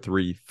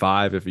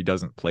 4.35 if he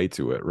doesn't play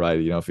to it, right?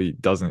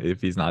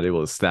 If he's not able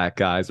to stack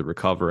guys or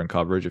recover in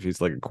coverage, if he's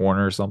like a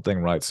corner or something,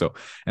 right? So,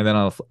 and then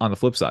on the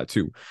flip side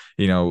too,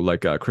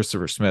 like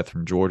Christopher Smith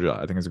from Georgia,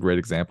 I think is a great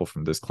example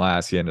from this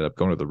class. He ended up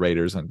going to the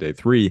Raiders on day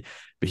 3,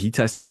 but he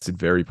tested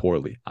very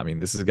poorly. I mean,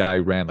 this is a guy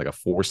who ran like a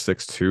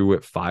 4.62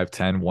 at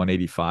 5'10",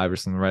 185 or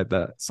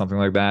something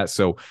like that.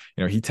 So,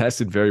 he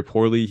tested very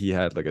poorly. He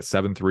had like a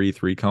 7.3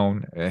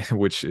 3-cone,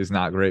 which is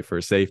not great for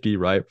a safety,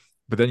 right?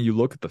 But then you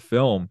look at the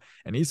film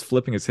and he's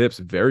flipping his hips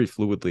very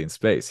fluidly in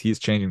space. He's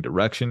changing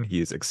direction. He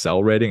is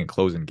accelerating and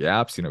closing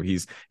gaps.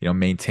 He's,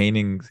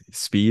 maintaining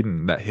speed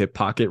and that hip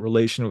pocket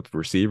relation with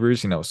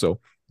receivers, so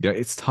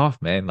it's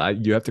tough, man.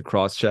 You have to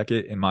cross check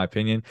it, in my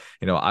opinion.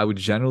 I would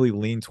generally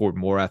lean toward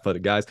more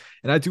athletic guys.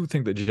 And I do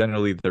think that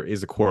generally there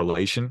is a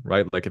correlation,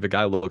 right? Like if a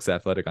guy looks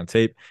athletic on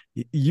tape,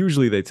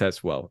 usually they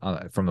test well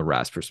from the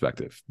RAS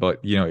perspective, but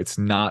it's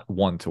not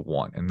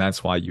 1-to-1. And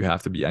that's why you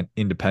have to be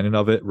independent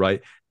of it,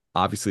 right?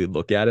 Obviously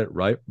look at it,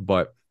 right?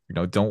 But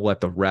don't let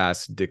the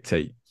RAS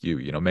dictate you.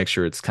 Make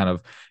sure it's kind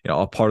of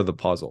a part of the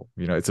puzzle.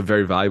 It's a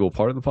very valuable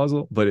part of the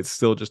puzzle, but it's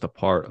still just a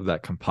part of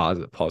that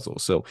composite puzzle.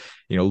 So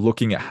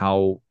looking at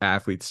how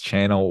athletes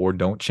channel or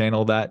don't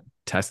channel that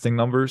testing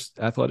numbers,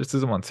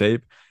 athleticism on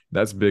tape,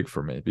 That's big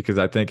for me because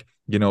I think,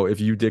 if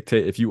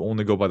you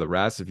only go by the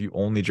rest, if you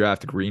only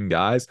draft green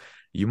guys,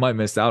 you might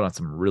miss out on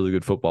some really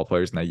good football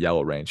players in that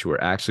yellow range who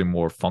are actually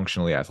more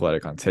functionally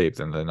athletic on tape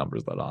than the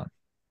numbers let on.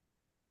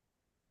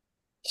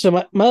 So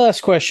my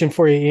last question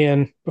for you,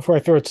 Ian, before I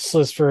throw it to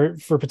Sliz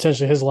for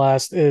potentially his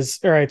last is,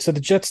 all right, so the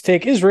Jets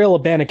take Israel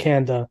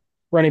Abanikanda,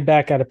 running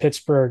back out of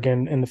Pittsburgh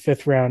in the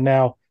fifth round.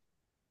 Now,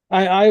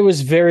 I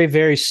was very,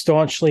 very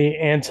staunchly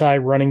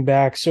anti-running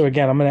back. So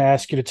again, I'm going to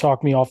ask you to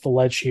talk me off the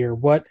ledge here.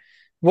 What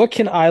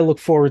can I look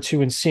forward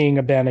to in seeing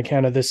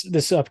Abanikanda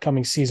this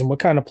upcoming season? What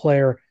kind of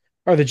player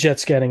are the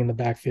Jets getting in the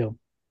backfield?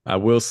 I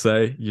will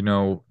say,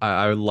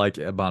 I like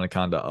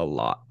Abanikanda a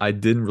lot. I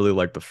didn't really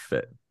like the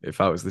fit. If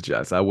I was the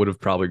Jets, I would have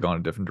probably gone a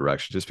different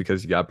direction just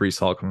because you got Brees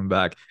Hall coming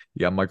back.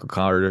 You got Michael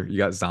Carter. You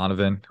got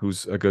Zonovan,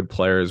 who's a good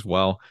player as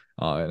well.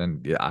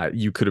 And then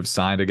you could have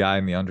signed a guy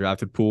in the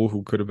undrafted pool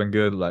who could have been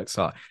good.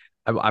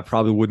 I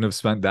probably wouldn't have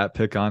spent that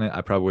pick on it.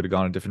 I probably would have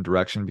gone a different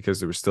direction because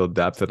there was still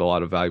depth at a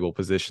lot of valuable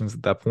positions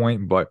at that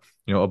point. But,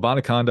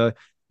 Abanikanda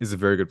is a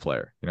very good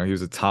player. He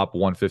was a top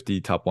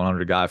 150, top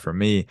 100 guy for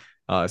me.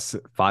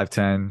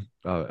 5'10",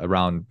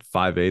 around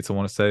 5'8", I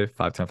want to say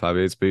 5'10",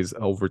 5'8", but he's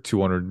over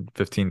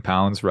 215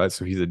 pounds, right?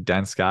 So he's a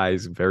dense guy.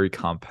 He's very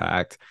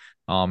compact.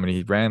 And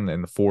he ran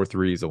in the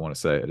 4.3s, I want to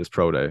say, at his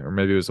pro day, or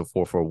maybe it was a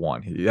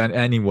 4.41.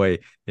 Anyway,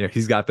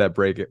 he's got that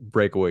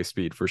breakaway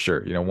speed for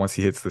sure. Once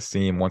he hits the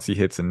seam, once he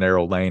hits a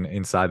narrow lane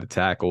inside the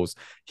tackles,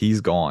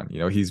 he's gone.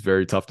 He's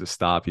very tough to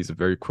stop. He's a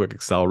very quick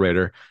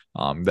accelerator.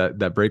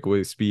 That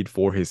breakaway speed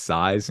for his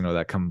size,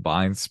 that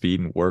combined speed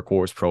and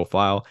workhorse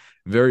profile,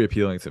 very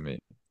appealing to me.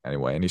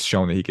 Anyway, and he's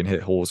shown that he can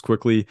hit holes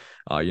quickly.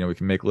 He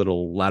can make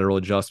little lateral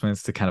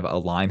adjustments to kind of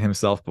align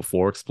himself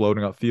before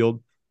exploding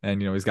upfield. And,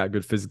 he's got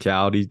good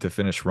physicality to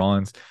finish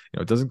runs.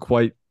 It doesn't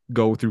quite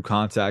go through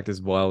contact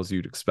as well as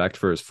you'd expect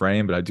for his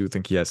frame, but I do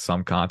think he has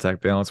some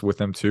contact balance with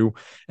him too.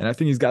 And I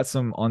think he's got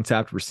some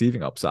untapped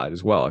receiving upside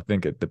as well. I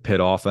think the Pitt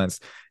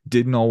offense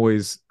didn't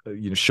always,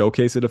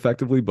 showcase it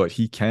effectively, but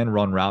he can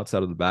run routes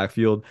out of the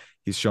backfield.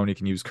 He's shown he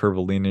can use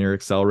curvilinear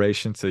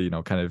acceleration to,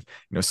 kind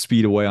of,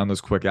 speed away on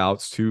those quick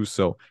outs too.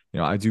 So,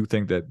 I do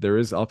think that there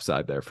is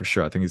upside there for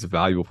sure. I think he's a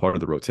valuable part of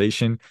the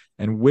rotation.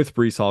 And with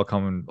Brees Hall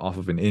coming off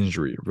of an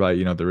injury,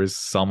 right, there is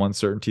some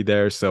uncertainty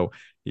there. So,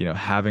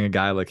 having a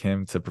guy like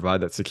him to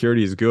provide that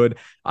security is good.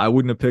 I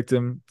wouldn't have picked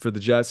him for the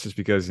Jets just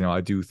because,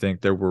 I do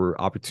think there were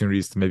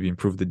opportunities to maybe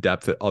improve the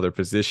depth at other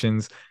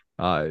positions.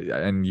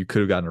 And you could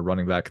have gotten a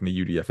running back in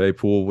the UDFA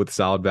pool with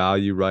solid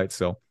value, right?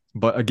 So,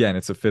 but again,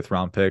 it's a 5th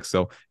round pick.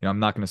 So, I'm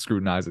not going to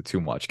scrutinize it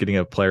too much. Getting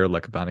a player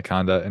like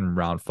Abanikanda in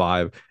round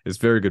 5 is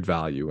very good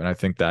value. And I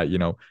think that,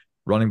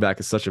 running back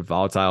is such a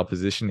volatile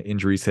position.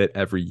 Injuries hit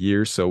every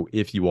year. So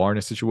if you are in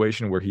a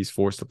situation where he's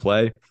forced to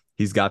play,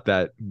 he's got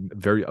that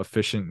very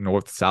efficient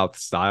north-south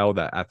style,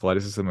 that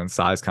athleticism and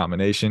size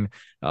combination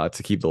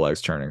to keep the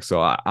legs turning. So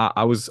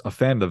I was a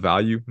fan of the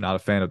value, not a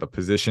fan of the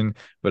position,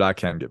 but I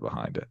can get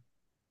behind it.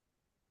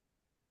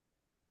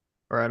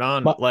 Right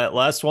on.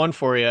 Last one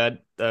for you.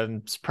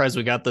 I'm surprised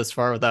we got this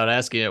far without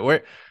asking it.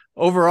 Where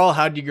overall,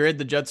 how'd you grade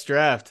the Jets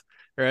draft?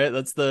 Right,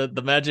 that's the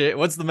magic.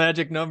 What's the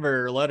magic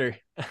number or letter?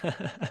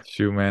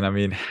 Shoot, man. I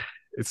mean,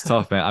 it's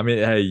tough, man. I mean,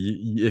 hey,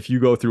 if you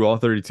go through all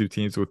 32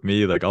 teams with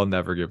me, I'll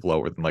never give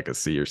lower than a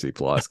C or C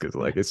plus because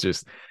it's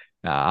just.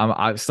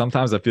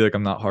 Sometimes I feel like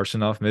I'm not harsh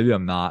enough. Maybe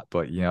I'm not,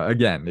 but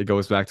again, it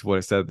goes back to what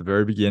I said at the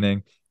very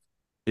beginning.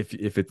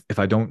 If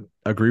I don't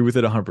agree with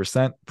it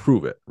 100%,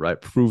 prove it,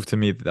 right? Prove to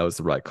me that was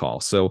the right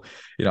call. So,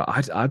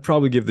 I'd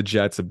probably give the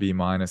Jets a B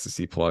minus, a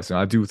C plus.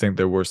 I do think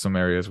there were some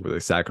areas where they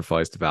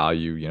sacrificed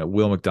value.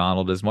 Will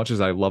McDonald, as much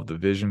as I love the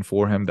vision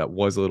for him, that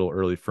was a little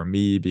early for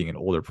me, being an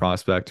older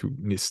prospect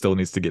who still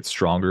needs to get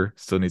stronger,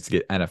 still needs to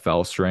get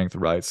NFL strength,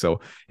 right? So,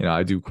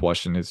 I do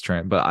question his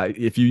trend, but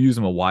if you use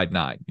him a wide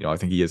 9, I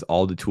think he has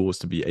all the tools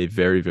to be a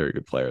very, very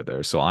good player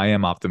there. So I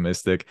am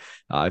optimistic.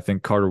 I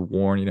think Carter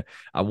Warren,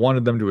 I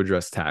wanted them to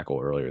address tackle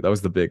earlier. That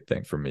was the big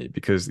thing for me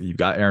because you've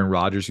got Aaron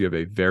Rodgers. You have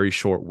a very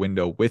short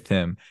window with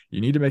him.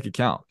 You need to make it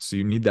count. So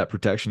you need that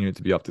protection unit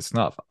to be up to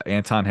snuff.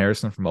 Anton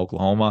Harrison from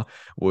Oklahoma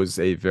was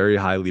a very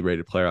highly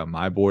rated player on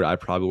my board. I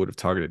probably would have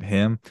targeted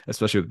him,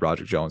 especially with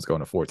Roger Jones going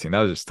to 14.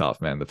 That was just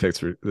tough, man. The picks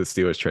for the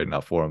Steelers trading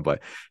up for him.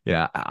 But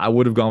yeah, I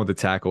would have gone with the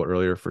tackle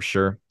earlier for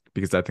sure,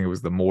 because I think it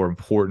was the more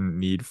important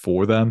need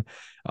for them.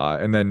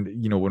 And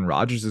then, when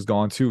Rodgers is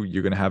gone too,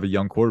 you're going to have a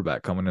young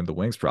quarterback coming in the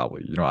wings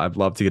probably. I'd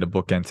love to get a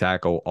bookend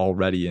tackle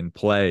already in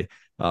play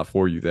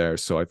for you there.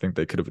 So I think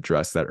they could have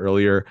addressed that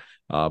earlier.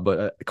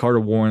 But Carter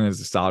Warren is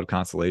a solid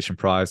consolation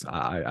prize.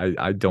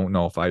 I don't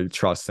know if I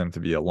trust him to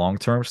be a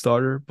long-term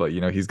starter, but,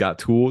 he's got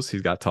tools.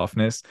 He's got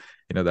toughness.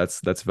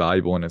 That's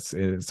valuable in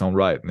its own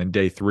right. And then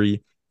day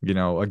 3,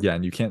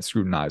 again, you can't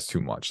scrutinize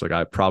too much.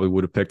 I probably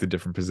would have picked a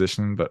different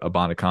position, but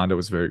Abanikanda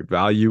was very good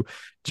value.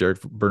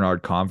 Jared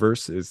Bernard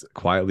Converse is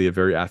quietly a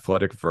very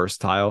athletic,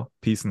 versatile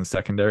piece in the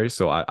secondary.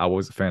 So I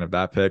was a fan of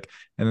that pick.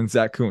 And then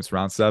Zach Kuntz,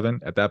 round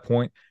 7, at that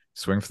point,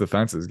 swing for the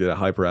fences, get a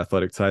hyper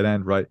athletic tight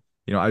end, right?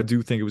 I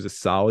do think it was a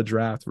solid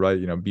draft, right?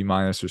 B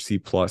minus or C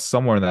plus,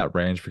 somewhere in that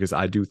range, because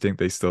I do think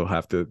they still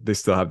have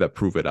that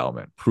prove it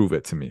element. Prove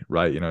it to me,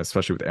 right?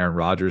 Especially with Aaron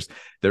Rodgers,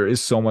 there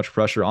is so much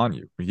pressure on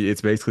you.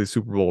 It's basically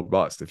Super Bowl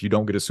bust. If you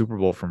don't get a Super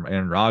Bowl from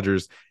Aaron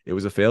Rodgers, it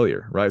was a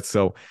failure, right?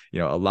 So,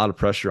 a lot of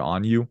pressure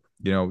on you.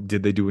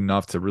 Did they do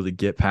enough to really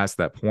get past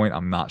that point?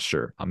 I'm not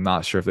sure. I'm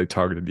not sure if they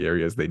targeted the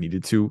areas they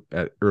needed to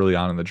early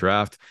on in the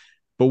draft.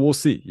 But we'll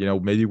see.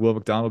 Maybe Will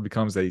McDonald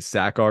becomes a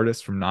sack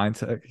artist from 9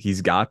 Tech.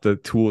 He's got the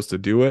tools to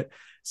do it.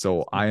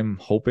 So I'm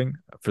hoping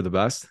for the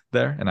best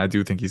there. And I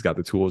do think he's got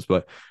the tools,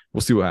 but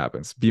we'll see what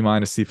happens. B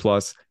minus, C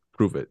plus,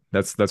 prove it.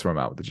 That's where I'm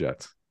at with the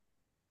Jets.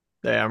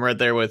 Yeah, I'm right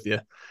there with you.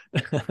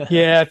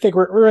 Yeah, I think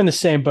we're in the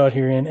same boat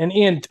here, Ian. And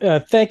Ian,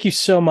 thank you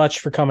so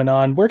much for coming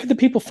on. Where can the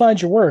people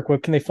find your work?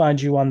 What can they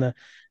find you on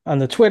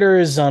the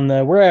Twitters, on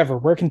the wherever?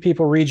 Where can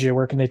people read you?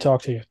 Where can they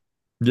talk to you?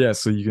 Yeah,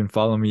 so you can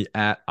follow me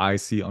at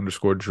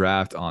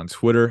IC_draft on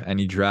Twitter.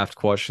 Any draft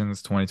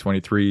questions,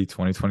 2023,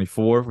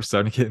 2024, we're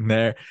starting to get in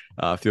there.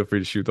 Feel free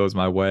to shoot those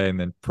my way. And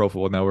then Pro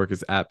Football Network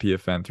is at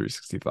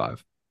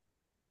PFN365.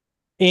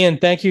 Ian,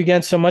 thank you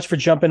again so much for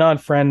jumping on,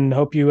 friend.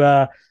 Hope you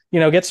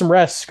get some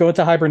rest, go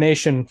into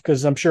hibernation,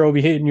 because I'm sure we'll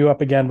be hitting you up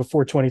again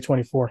before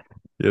 2024.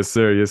 Yes,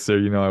 sir. Yes, sir.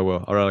 I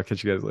will. All right, I'll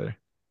catch you guys later.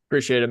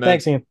 Appreciate it, man.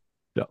 Thanks, Ian.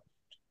 Yeah.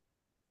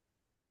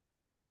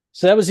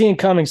 So that was Ian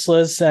Cummings,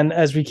 Sliz. And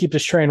as we keep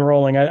this train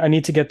rolling, I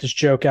need to get this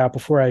joke out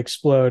before I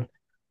explode.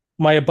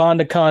 My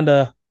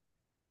Abanikanda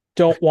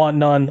don't want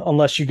none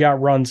unless you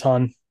got runs,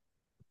 hun.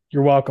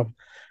 You're welcome.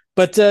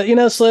 But,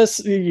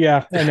 Sliz,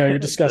 yeah, I know you're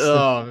disgusted.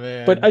 Oh,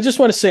 man. But I just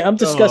want to say I'm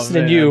disgusted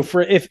in you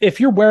for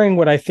if you're wearing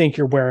what I think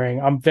you're wearing.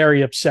 I'm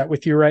very upset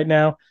with you right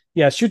now.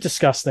 Yes, you're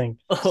disgusting.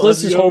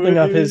 Sliz is holding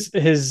up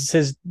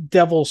his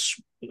devil's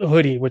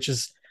hoodie, which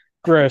is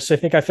gross. I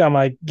think I found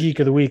my geek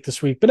of the week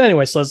this week. But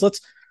anyway, Sliz,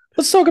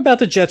 let's talk about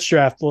the Jets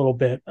draft a little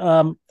bit.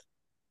 Yeah,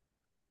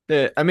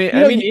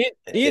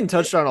 Ian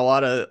touched on a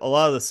lot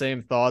of the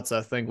same thoughts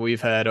I think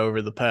we've had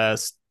over the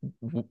past,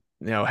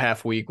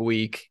 half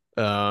week.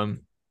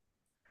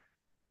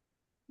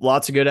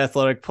 Lots of good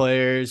athletic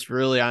players.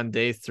 Really, on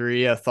day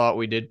 3, I thought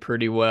we did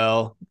pretty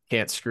well.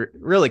 Can't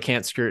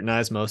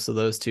scrutinize most of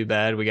those too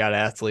bad. We got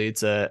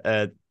athletes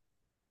at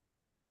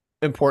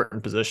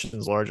important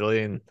positions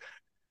largely, and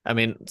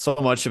so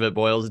much of it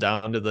boils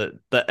down to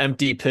the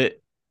empty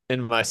pit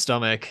in my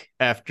stomach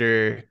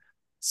after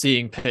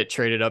seeing Pitt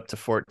traded up to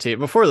 14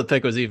 before the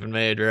pick was even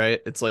made. Right?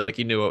 It's like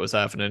you knew what was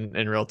happening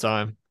in real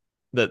time.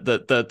 That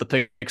the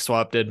pick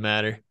swap did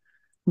matter.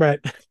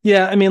 Right.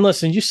 Yeah.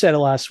 Listen, you said it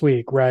last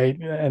week, right?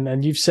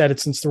 And you've said it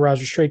since the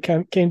Rodgers trade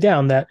came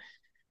down, that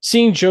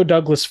seeing Joe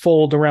Douglas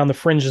fold around the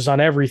fringes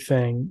on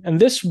everything, and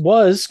this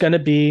was going to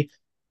be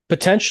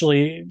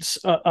potentially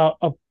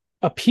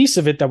a piece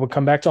of it that would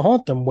come back to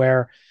haunt them,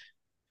 where,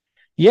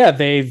 yeah,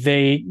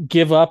 they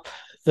give up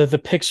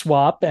the pick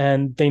swap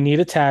and they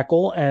need a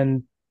tackle.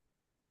 And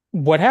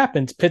what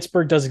happens?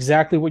 Pittsburgh does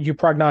exactly what you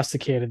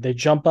prognosticated. They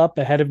jump up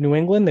ahead of New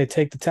England. They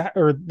take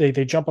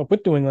they jump up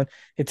with New England.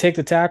 They take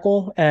the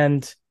tackle,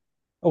 and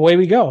away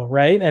we go.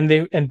 Right.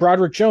 And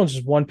Broderick Jones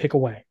is one pick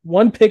away,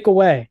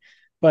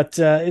 but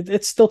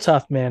it's still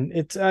tough, man.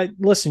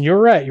 Listen, you're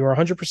right. You were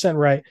 100%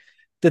 right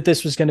that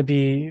this was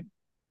definitely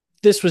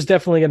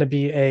going to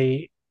be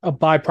a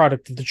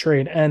byproduct of the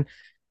trade. And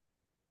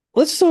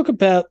let's talk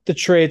about the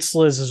trade,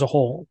 Sliz, as a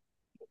whole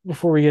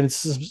before we get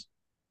into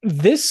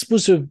this.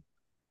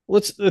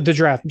 Was the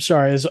draft, I'm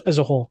sorry, as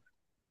a whole.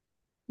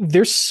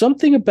 There's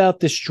something about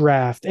this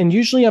draft, and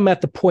usually I'm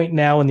at the point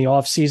now in the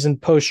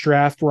offseason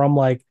post-draft where I'm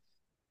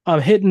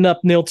hitting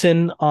up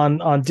Nilton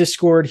on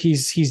Discord.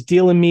 He's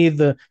dealing me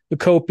the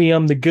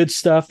copium, the good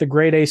stuff, the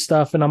grade A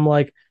stuff, and I'm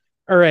like,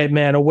 all right,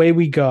 man, away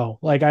we go.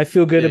 Like, I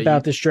feel good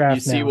about this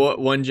draft now. You see what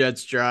One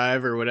Jets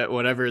drive or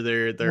whatever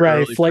their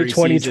right, Flight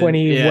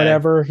 2020,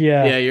 whatever.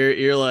 Yeah. Yeah,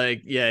 you're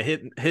like, yeah,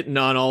 hitting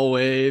on all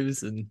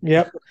waves. And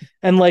yep.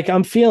 And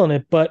I'm feeling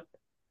it, but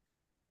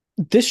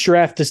this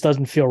draft just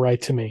doesn't feel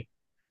right to me.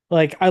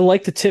 I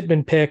like the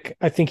Tippmann pick.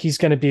 I think he's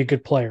going to be a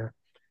good player.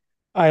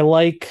 I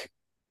like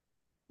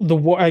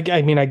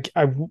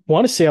I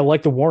want to say I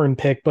like the Warren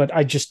pick, but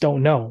I just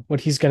don't know what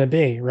he's going to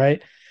be,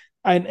 right?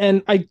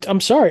 I'm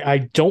sorry, I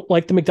don't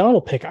like the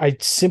McDonald pick. I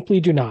simply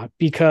do not,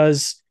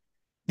 because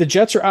the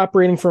Jets are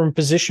operating from a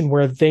position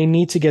where they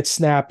need to get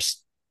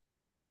snaps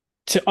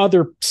to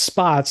other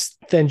spots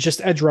than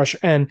just edge rush.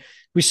 And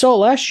we saw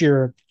last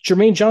year,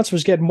 Jermaine Johnson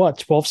was getting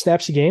 12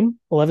 snaps a game,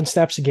 11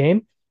 snaps a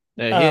game.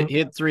 Yeah, he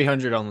hit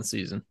 300 on the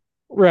season.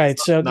 Right.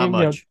 So not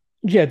much.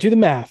 Do the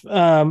math.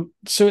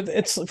 So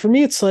it's, for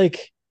me, it's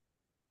like,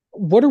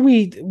 what are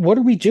we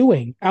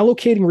doing?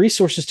 Allocating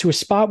resources to a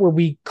spot where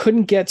we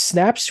couldn't get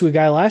snaps to a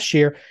guy last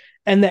year,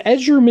 and the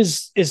edge room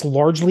is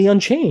largely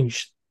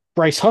unchanged.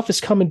 Bryce Huff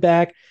is coming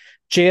back.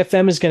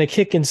 JFM is going to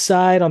kick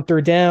inside on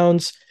third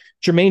downs.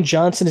 Jermaine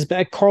Johnson is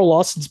back. Carl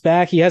Lawson's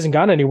back. He hasn't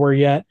gone anywhere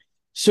yet.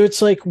 So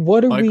it's like,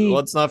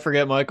 let's not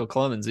forget Michael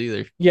Clemens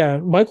either. Yeah,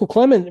 Michael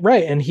Clemens,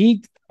 right. And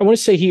I want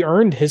to say he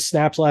earned his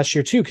snaps last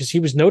year too, because he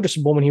was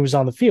noticeable when he was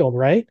on the field,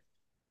 right?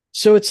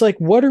 So it's like,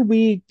 what are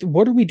we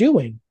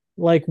doing?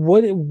 Like,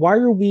 why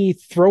are we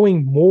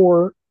throwing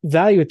more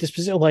value at this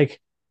position?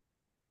 Like,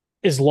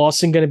 is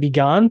Lawson going to be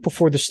gone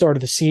before the start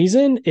of the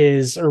season?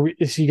 Is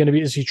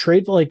he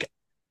trade? Like,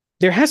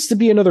 there has to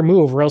be another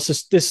move, or else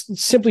this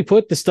simply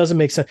put, this doesn't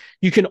make sense.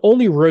 You can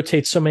only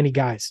rotate so many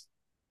guys.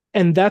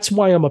 And that's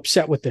why I'm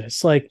upset with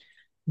this. Like,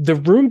 the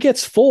room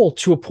gets full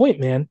to a point,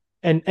 man.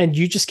 And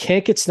you just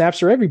can't get snaps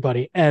for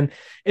everybody. And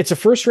it's a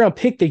first round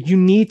pick that you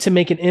need to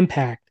make an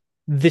impact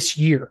this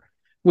year,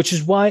 which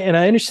is why, and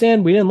I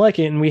understand we didn't like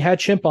it, and we had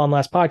Chimp on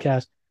last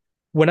podcast.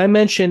 When I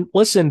mentioned,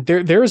 listen,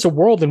 there is a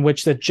world in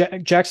which that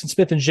Jackson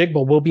Smith and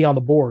Jigba will be on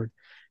the board.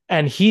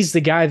 And he's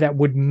the guy that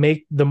would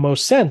make the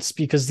most sense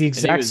because the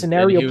exact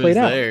scenario played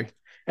out.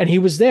 And he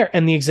was there.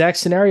 And the exact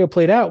scenario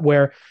played out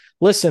where,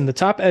 listen, the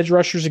top edge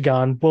rushers are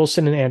gone,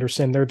 Wilson and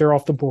Anderson, they're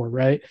off the board,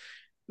 right?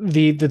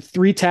 The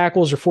 3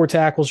 tackles or 4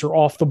 tackles are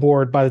off the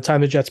board by the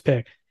time the Jets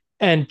pick.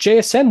 And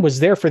JSN was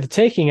there for the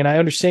taking. And I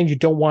understand you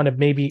don't want to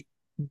maybe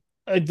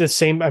the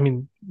same. I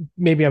mean,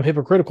 maybe I'm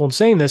hypocritical in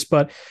saying this,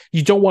 but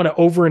you don't want to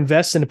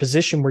overinvest in a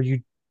position where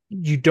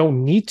you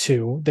don't need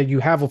to, that you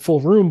have a full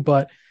room.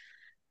 But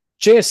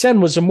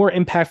JSN was a more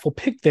impactful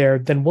pick there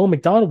than Will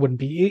McDonald wouldn't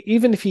be,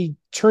 even if he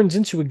turns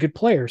into a good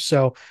player.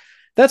 So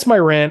that's my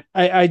rant.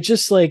 I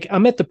just like,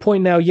 I'm at the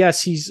point now.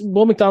 Yes,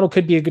 Will McDonald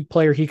could be a good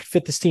player. He could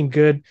fit this team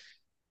good,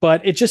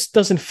 but it just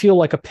doesn't feel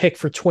like a pick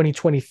for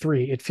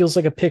 2023. It feels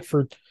like a pick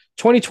for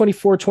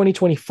 2024,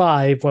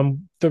 2025,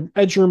 when the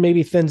edge room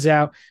maybe thins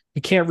out.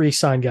 You can't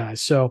re-sign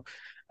guys. So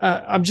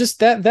I'm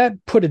just that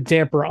put a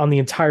damper on the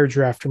entire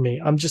draft for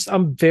me.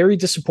 I'm very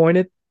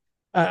disappointed.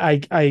 I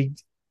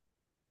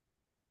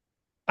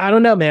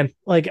don't know, man.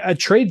 Like, a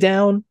trade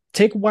down,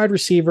 take a wide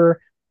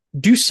receiver,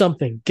 do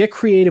something, get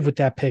creative with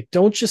that pick.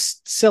 Don't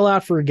just sell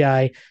out for a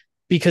guy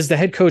because the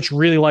head coach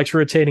really likes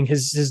rotating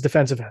his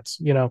defensive ends,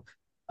 you know?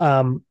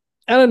 I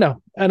don't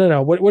know.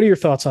 What are your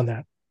thoughts on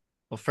that?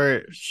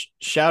 Well,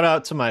 shout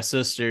out to my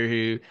sister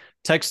who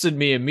texted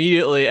me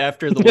immediately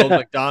after the Will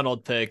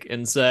McDonald pick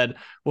and said,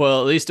 well,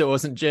 at least it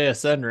wasn't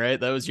JSN, right?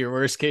 That was your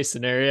worst case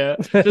scenario.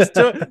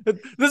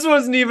 This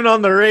wasn't even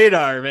on the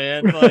radar,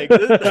 man. Like,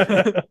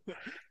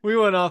 we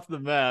went off the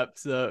map.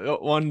 So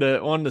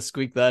wanted to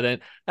squeak that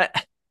in.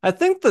 I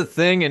think the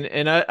thing,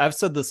 and I've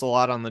said this a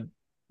lot on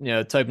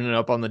the, typing it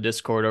up on the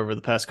Discord over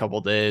the past couple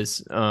of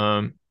days.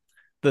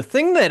 The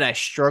thing that I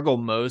struggle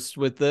most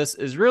with this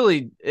is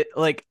really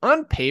like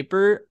on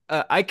paper,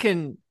 I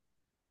can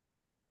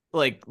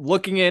like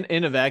looking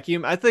in a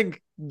vacuum. I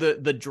think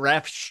the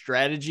draft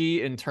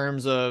strategy in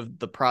terms of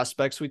the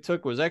prospects we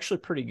took was actually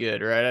pretty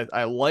good, right?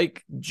 I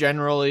like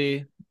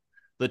generally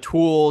the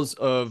tools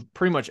of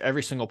pretty much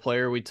every single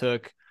player we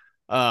took.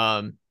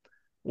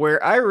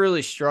 Where I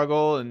really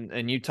struggle,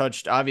 and you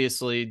touched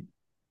obviously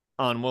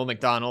on Will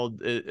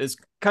McDonald, is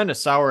kind of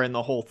sour in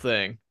the whole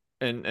thing.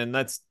 And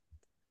that's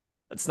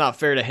not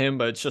fair to him,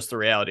 but it's just the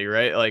reality,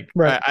 right? Like,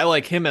 right. I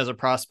like him as a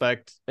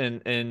prospect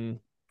and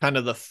kind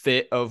of the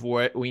fit of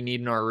what we need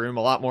in our room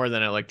a lot more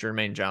than I like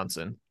Jermaine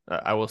Johnson.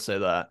 I will say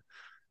that.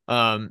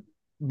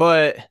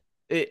 But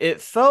it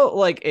felt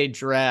like a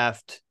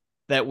draft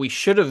that we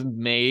should have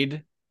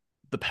made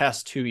the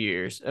past 2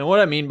 years. And what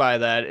I mean by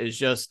that is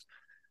just,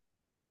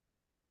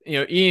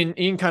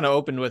 Ian kind of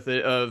opened with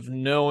it of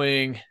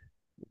knowing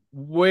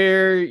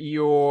where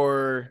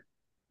your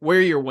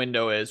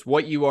window is,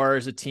 what you are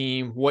as a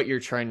team, what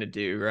you're trying to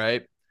do,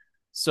 right?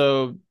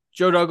 So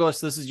Joe Douglas,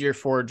 this is year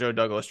 4, Joe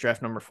Douglas,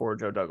 draft number 4,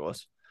 Joe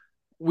Douglas.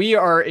 We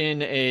are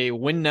in a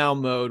win now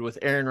mode with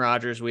Aaron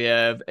Rodgers. We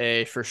have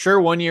a for sure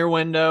 1 year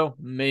window,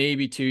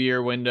 maybe 2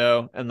 year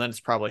window, and then it's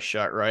probably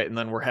shut, right? And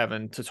then we're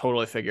having to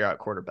totally figure out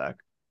quarterback.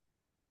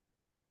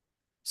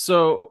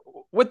 So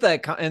with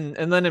that, and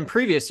then in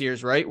previous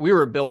years, right, we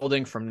were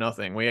building from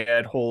nothing. We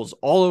had holes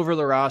all over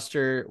the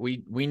roster.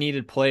 We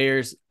needed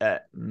players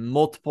at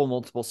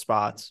multiple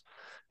spots,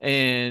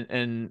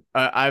 and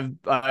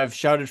I've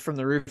shouted from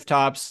the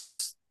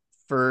rooftops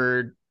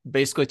for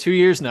basically 2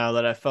 years now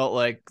that I felt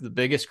like the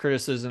biggest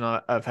criticism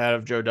I've had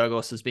of Joe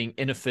Douglas is being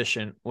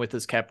inefficient with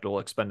his capital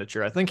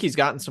expenditure. I think he's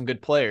gotten some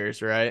good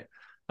players, right?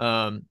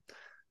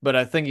 But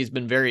I think he's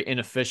been very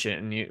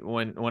inefficient.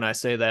 And when I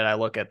say that, I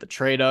look at the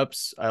trade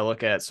ups, I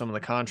look at some of the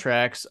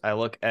contracts, I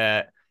look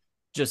at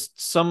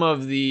just some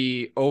of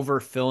the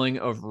overfilling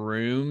of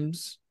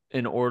rooms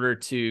in order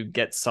to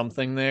get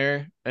something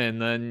there.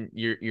 And then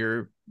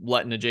you're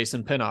letting a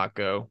Jason Pinnock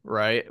go,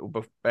 right?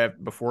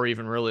 Before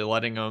even really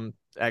letting him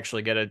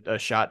actually get a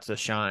shot to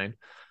shine.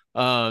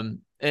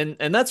 And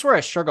that's where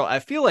I struggle. I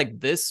feel like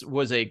this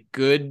was a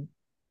good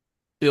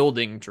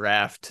building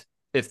draft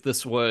if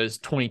this was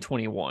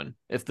 2021,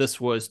 if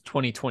this was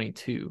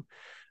 2022,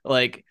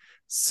 like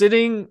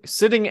sitting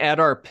at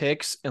our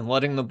picks and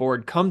letting the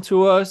board come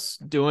to us,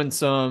 doing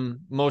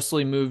some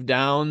mostly move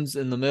downs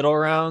in the middle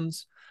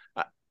rounds.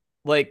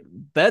 Like,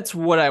 that's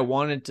what I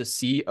wanted to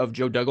see of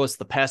Joe Douglas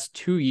the past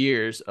 2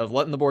 years, of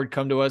letting the board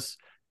come to us,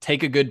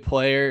 take a good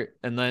player,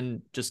 and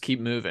then just keep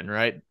moving,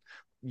 right?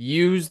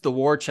 Use the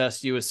war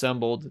chest you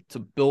assembled to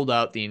build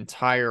out the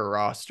entire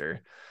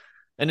roster.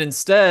 And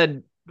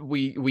instead,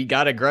 we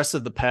got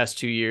aggressive the past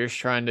 2 years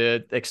trying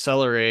to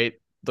accelerate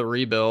the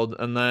rebuild,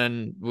 and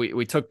then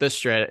we took this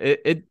strat.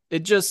 It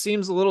just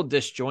seems a little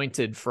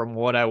disjointed from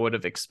what I would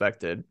have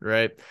expected,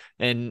 right?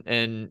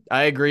 And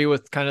I agree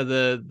with kind of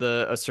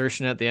the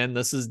assertion at the end.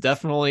 This is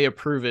definitely a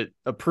prove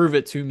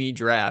it to me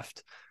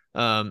draft.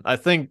 I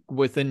think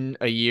within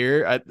a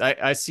year,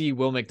 I see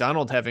Will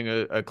McDonald having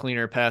a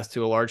cleaner path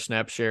to a large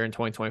snap share in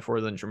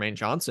 2024 than Jermaine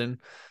Johnson,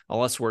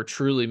 unless we're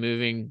truly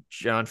moving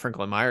John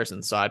Franklin Myers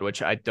inside,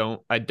 which I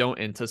don't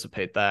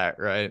anticipate that,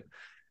 right?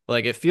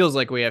 Like, it feels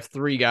like we have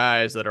three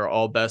guys that are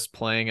all best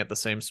playing at the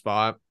same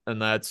spot,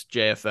 and that's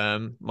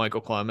JFM,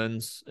 Michael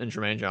Clemens, and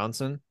Jermaine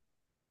Johnson.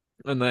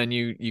 And then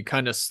you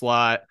kind of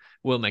slot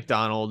Will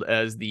McDonald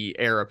as the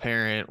heir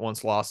apparent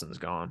once Lawson's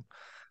gone.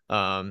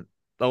 I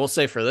will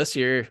say for this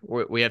year,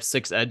 we have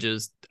 6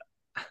 edges.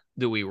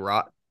 Do we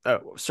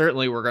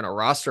certainly we're going to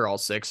roster all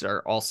 6.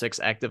 Are all 6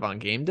 active on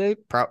game day?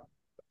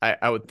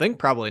 I would think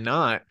probably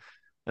not.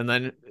 And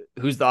then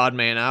who's the odd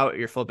man out?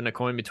 You're flipping a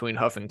coin between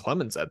Huff and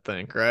Clemens, I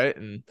think, right?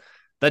 And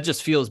that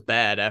just feels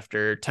bad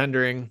after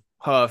tendering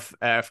Huff,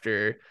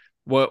 after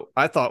what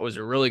I thought was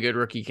a really good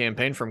rookie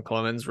campaign from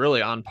Clemens,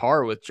 really on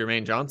par with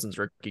Jermaine Johnson's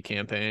rookie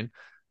campaign.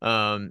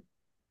 And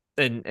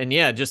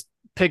yeah, just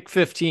pick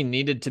 15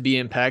 needed to be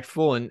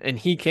impactful, and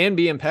he can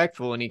be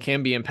impactful, and he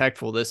can be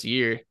impactful this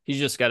year. He's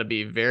just got to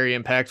be very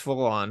impactful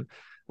on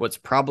what's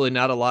probably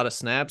not a lot of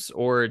snaps,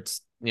 or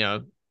it's,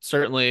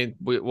 certainly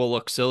we'll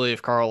look silly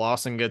if Carl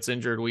Lawson gets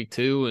injured week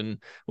 2 and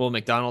Will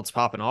McDonald's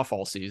popping off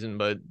all season.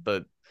 But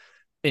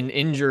an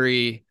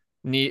injury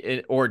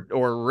or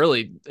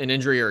really an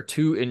injury or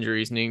 2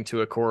 injuries needing to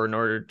occur in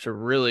order to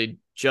really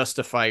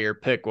justify your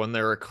pick when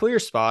there are clear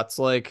spots,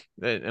 like,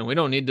 and we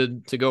don't need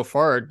to go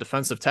far.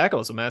 Defensive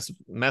tackle is a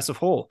massive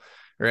hole,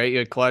 right? You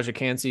had Kalijah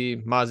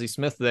Cansey, Mozzie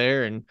Smith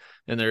there, and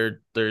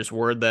there's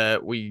word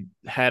that we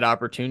had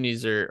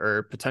opportunities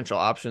or potential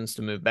options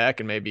to move back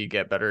and maybe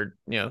get better,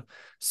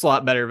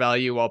 slot better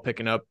value while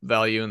picking up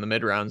value in the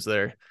mid rounds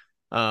there.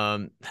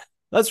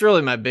 That's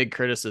really my big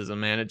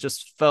criticism, man. It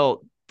just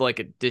felt like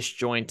a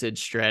disjointed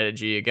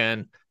strategy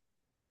again.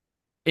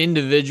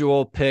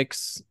 Individual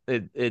picks,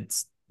 I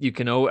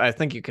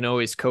think you can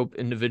always cope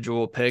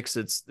individual picks.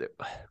 It's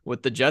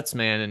with the Jets,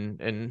 man.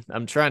 And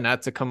I'm trying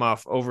not to come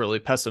off overly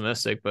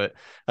pessimistic, but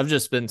I've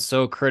just been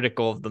so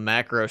critical of the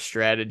macro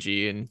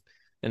strategy.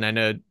 And I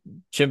know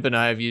Chimp and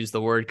I have used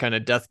the word kind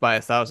of death by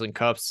 1,000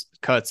 cuts.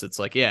 It's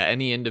like, yeah,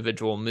 any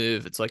individual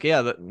move. It's like,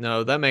 yeah,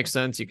 that makes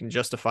sense. You can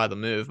justify the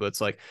move, but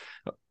it's like,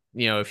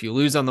 if you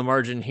lose on the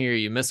margin here,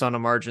 you miss on a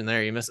margin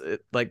there, you miss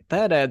it, like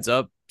that adds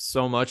up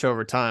so much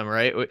over time,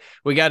 right?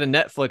 We got a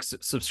Netflix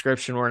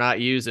subscription we're not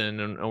using,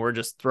 and we're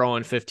just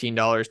throwing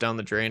 $15 down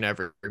the drain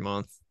every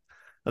month.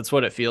 That's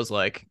what it feels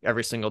like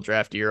every single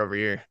draft year over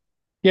year.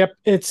 Yep,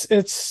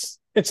 it's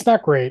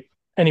not great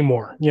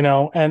anymore,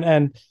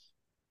 and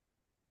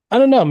I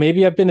don't know,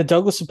 maybe I've been a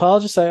Douglas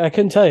apologist. I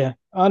couldn't tell you,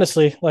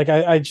 honestly. Like,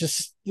 I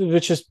just,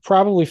 which is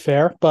probably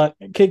fair, but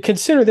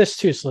consider this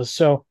too, Sliz.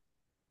 So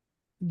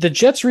the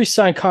Jets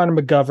re-signed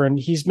Connor McGovern.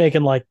 He's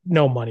making like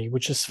no money,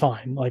 which is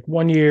fine. Like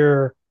 1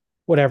 year,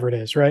 whatever it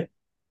is, right?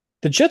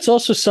 The Jets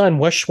also signed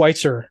Wes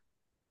Schweitzer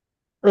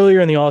earlier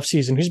in the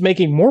offseason, who's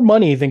making more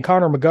money than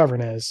Connor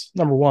McGovern is,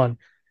 number one.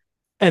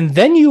 And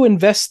then you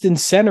invest in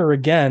center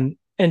again,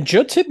 and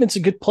Joe Tippmann's a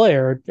good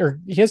player, or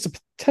he has the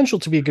potential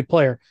to be a good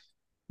player.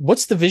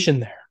 What's the vision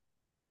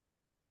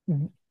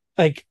there?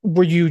 Like,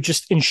 were you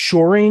just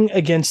insuring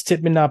against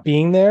Tippmann not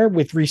being there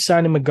with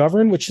re-signing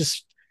McGovern, which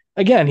is,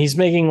 again, he's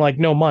making like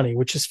no money,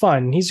 which is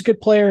fine. And he's a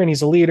good player and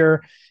he's a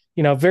leader,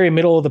 very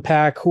middle of the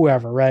pack,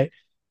 whoever, right?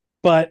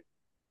 But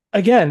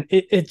again,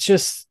 it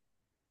just,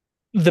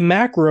 the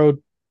macro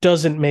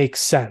doesn't make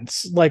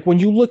sense. Like, when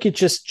you look at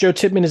just Joe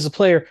Tippmann as a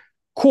player,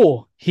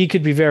 cool, he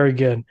could be very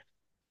good.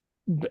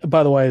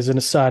 By the way, as an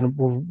aside,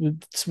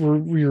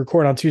 we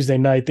record on Tuesday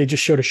night. They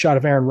just showed a shot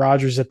of Aaron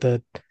Rodgers at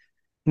the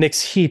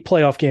Knicks Heat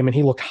playoff game, and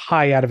he looked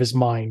high out of his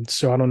mind.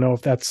 So I don't know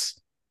if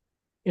that's,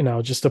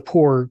 just a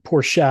poor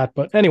shot.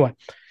 But anyway,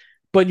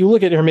 but you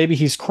look at her, maybe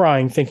he's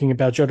crying thinking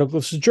about Joe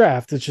Douglas's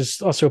draft. It's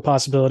just also a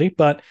possibility.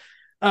 But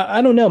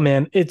I don't know,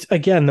 man. It's,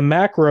 again, the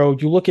macro.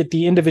 You look at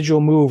the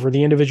individual move or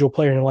the individual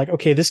player, and you're like,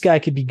 okay, this guy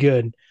could be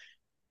good.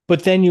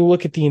 But then you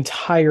look at the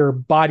entire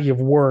body of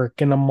work,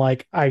 and I'm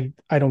like, I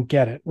don't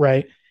get it,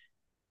 right?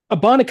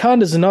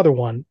 Abanikanda is another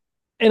one.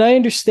 And I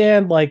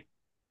understand, like,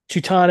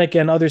 Teutonic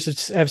and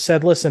others have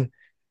said, listen,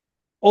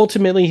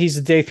 ultimately he's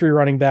a day 3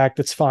 running back.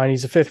 That's fine.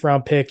 He's a 5th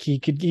round pick. He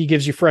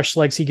gives you fresh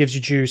legs. He gives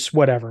you juice,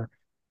 whatever.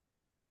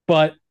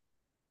 But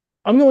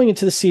I'm going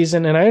into the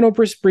season, and I know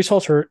Breece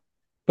Hall's hurt,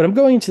 but I'm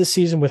going into the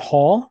season with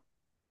Hall,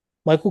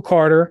 Michael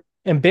Carter,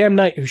 and Bam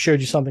Knight, who showed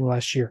you something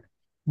last year.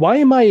 Why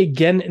am I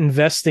again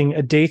investing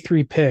a day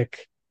 3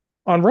 pick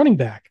on running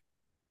back?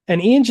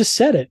 And Ian just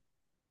said it.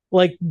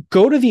 Like,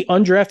 go to the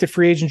undrafted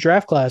free agent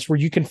draft class where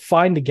you can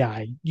find a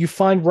guy. You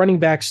find running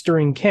backs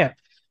during camp.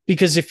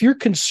 Because if you're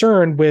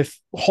concerned with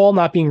Hall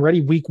not being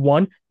ready week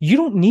 1, you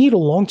don't need a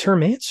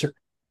long-term answer.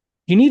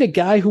 You need a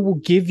guy who will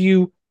give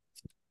you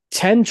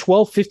 10,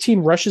 12,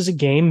 15 rushes a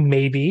game,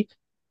 maybe,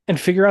 and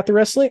figure out the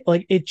rest later.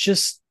 Like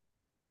it's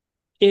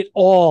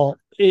all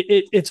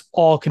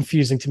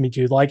confusing to me,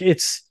 dude. Like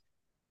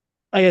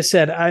like I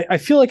said, I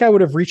feel like I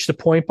would have reached a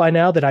point by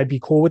now that I'd be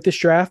cool with this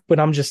draft, but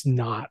I'm just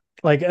not.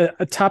 Like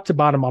a top to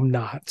bottom, I'm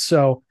not.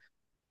 So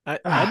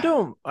I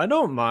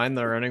don't mind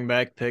the running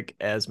back pick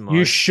as much.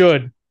 you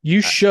should.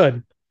 You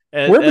should.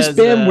 Where was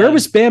Bam? Where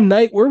was Bam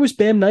Knight? Where was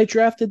Bam Knight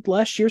drafted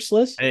last year,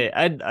 Sliz? Hey,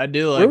 I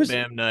do like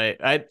Bam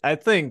Knight. I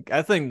think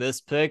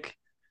this pick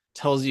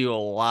tells you a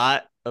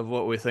lot of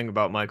what we think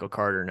about Michael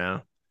Carter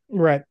now.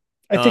 Right.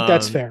 I think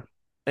that's fair.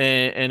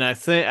 And I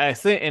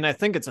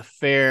think it's a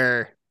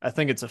fair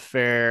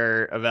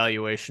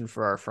evaluation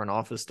for our front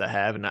office to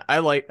have. And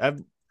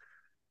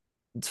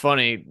it's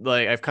funny,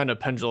 like I've kind of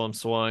pendulum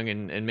swung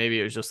and maybe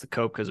it was just the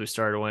cope because we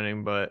started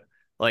winning, but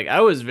like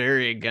I was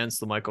very against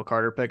the Michael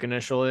Carter pick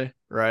initially,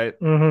 right?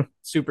 Mm-hmm.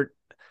 Super.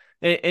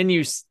 And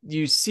you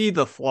see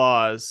the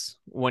flaws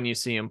when you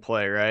see him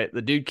play, right?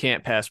 The dude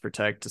can't pass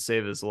protect to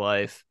save his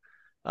life.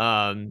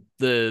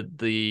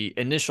 The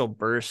initial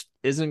burst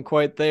isn't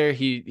quite there.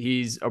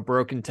 He's a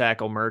broken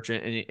tackle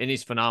merchant and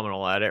he's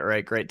phenomenal at it,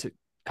 right? Great to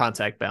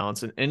contact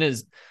balance. And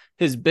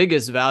his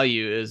biggest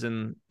value is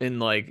in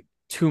like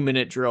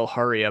 2-minute drill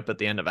hurry up at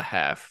the end of a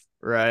half,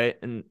 right?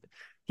 And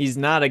he's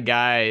not a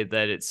guy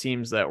that it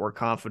seems that we're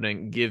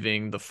confident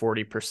giving the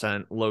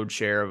 40% load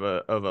share of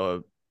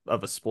a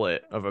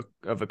split of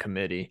a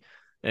committee.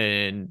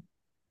 And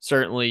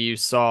certainly you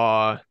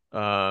saw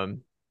not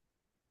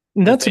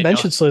to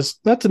mention, Sliz,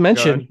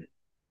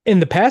 in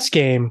the past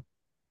game,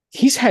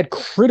 he's had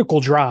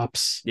critical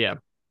drops. Yeah.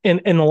 In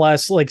the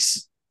last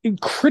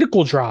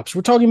critical drops.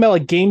 We're talking about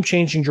like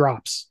game-changing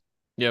drops.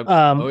 Yep.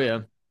 Oh yeah.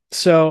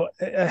 So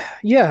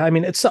yeah, I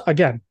mean, it's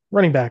again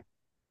running back.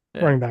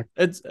 Yeah. Running back.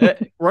 It's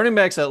running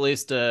back's at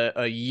least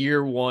a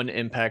year one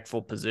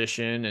impactful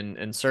position,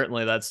 and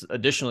certainly that's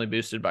additionally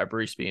boosted by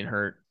Brees being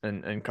hurt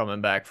and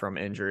coming back from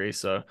injury.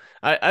 So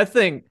I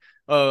think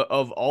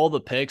of all the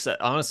picks,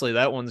 honestly,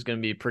 that one's going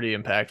to be pretty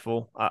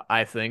impactful.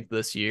 I think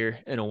this year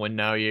in a win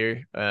now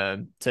year,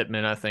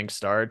 Tippmann I think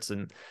starts,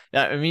 and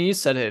yeah, I mean you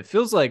said it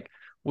feels like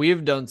we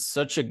have done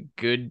such a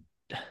good,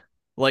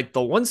 like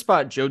the one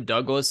spot Joe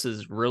Douglas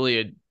is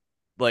really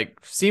like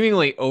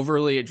seemingly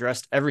overly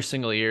addressed every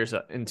single year's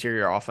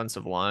interior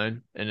offensive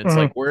line. And it's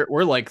like,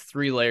 we're like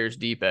 3 layers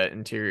deep at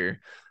interior.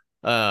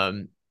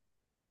 I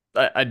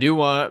do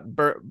want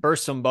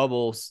burst some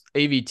bubbles.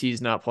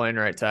 AVT's not playing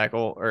right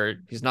tackle, or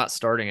he's not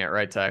starting at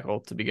right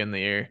tackle to begin the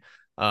year.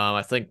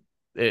 I think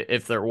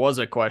if there was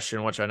a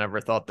question, which I never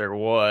thought there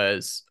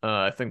was,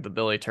 I think the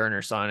Billy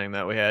Turner signing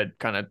that we had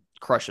kind of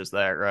crushes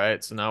that.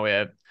 Right. So now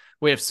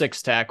we have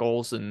 6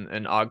 tackles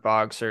and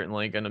Ogbog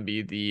certainly going to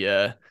be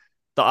the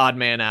odd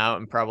man out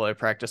and probably a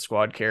practice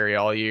squad carry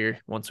all year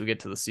once we get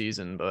to the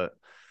season. But,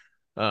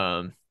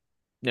 the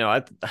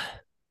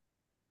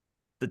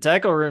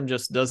tackle room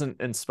just doesn't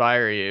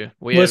inspire you.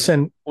 We have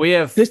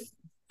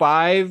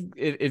 5,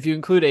 if you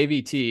include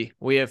AVT,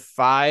 we have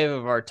 5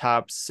 of our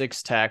top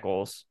 6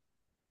 tackles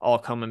all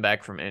coming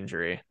back from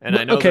injury. And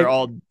I know they're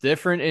all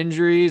different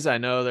injuries. I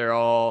know they're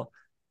all,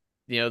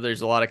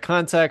 there's a lot of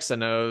context. I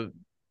know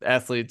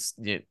athletes,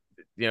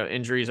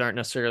 injuries aren't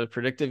necessarily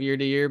predictive year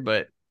to year,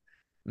 but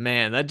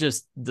man, that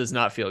just does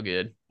not feel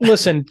good.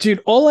 Listen,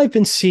 dude, all I've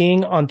been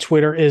seeing on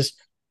Twitter is,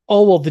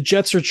 oh, well, the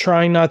Jets are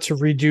trying not to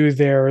redo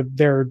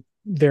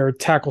their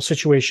tackle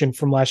situation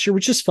from last year,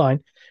 which is fine.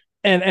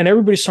 And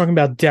everybody's talking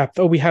about depth.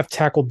 Oh, we have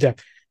tackle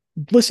depth.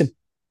 Listen,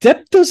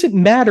 depth doesn't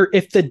matter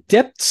if the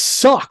depth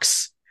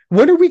sucks.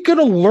 When are we going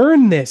to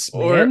learn this,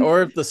 man?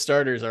 Or if the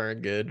starters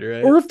aren't good,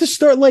 right? Or if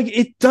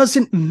it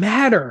doesn't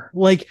matter.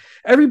 Like,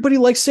 everybody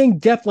likes saying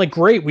depth, like,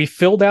 great, we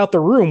filled out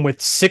the room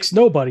with 6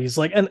 nobodies.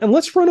 Like, and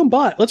let's run them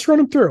by. Let's run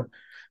them through.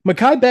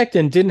 Mekhi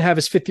Becton didn't have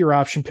his 5th-year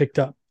option picked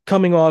up,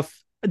 coming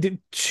off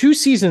 2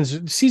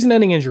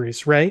 season-ending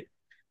injuries, right?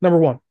 Number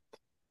 1.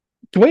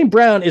 Dwayne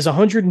Brown is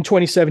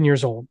 127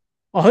 years old.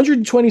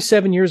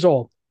 127 years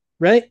old,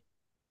 right?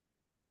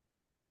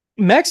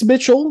 Max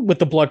Mitchell with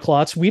the blood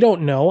clots, we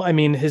don't know. I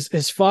mean,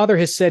 his father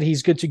has said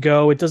he's good to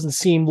go. It doesn't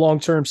seem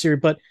long-term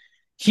serious, but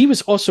he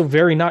was also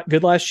very not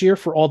good last year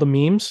for all the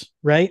memes,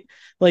 right?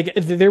 Like,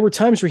 there were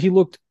times where he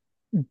looked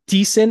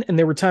decent and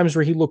there were times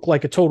where he looked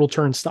like a total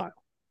turnstile.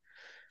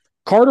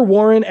 Carter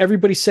Warren,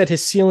 everybody said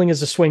his ceiling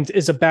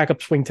is a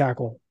backup swing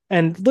tackle.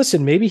 And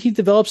listen, maybe he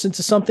develops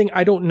into something,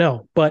 I don't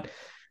know. But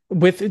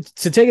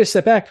to take a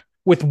step back,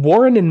 with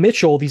Warren and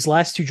Mitchell, these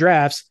last 2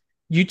 drafts,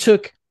 you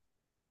took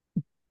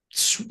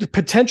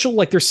potential,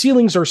 like their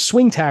ceilings are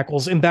swing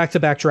tackles in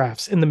back-to-back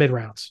drafts in the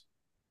mid-rounds,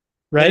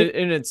 right?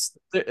 And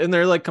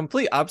they're like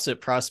complete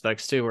opposite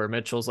prospects too, where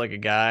Mitchell's like a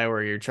guy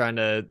where you're trying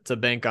to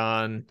bank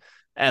on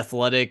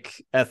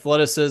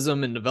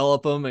athleticism and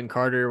develop them, and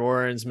Carter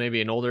Warren's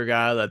maybe an older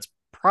guy that's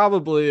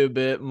probably a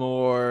bit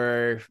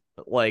more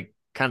like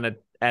kind of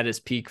at his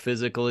peak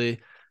physically.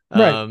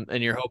 Right.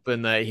 And you're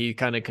hoping that he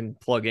kind of can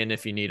plug in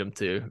if you need him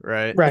to,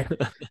 right? Right.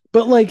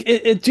 But like,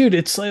 dude,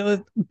 it's like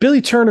Billy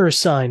Turner is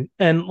signed,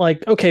 and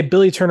like, okay,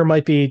 Billy Turner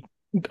might be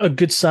a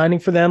good signing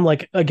for them.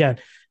 Like again,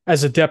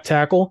 as a depth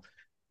tackle,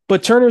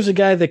 but Turner's a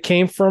guy that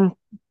came from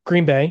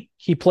Green Bay.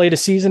 He played a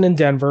season in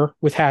Denver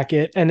with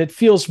Hackett, and it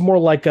feels more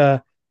like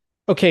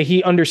okay,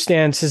 he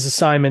understands his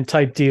assignment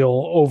type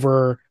deal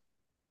over.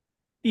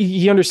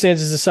 He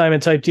understands his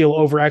assignment type deal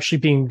over actually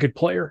being a good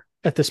player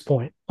at this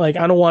point. Like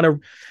I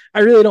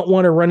really don't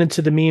want to run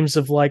into the memes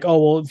of like,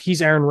 oh well,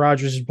 he's Aaron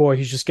Rodgers' boy,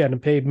 he's just getting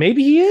paid.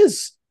 Maybe he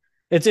is.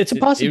 It's a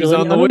possibility. He was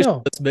on the I don't wish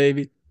know. list,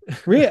 baby.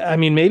 I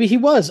mean, maybe he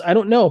was. I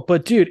don't know.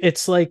 But dude,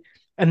 it's like,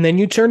 and then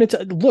you turn into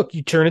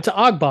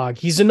Ogbog.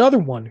 He's another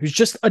one who's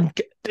just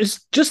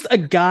a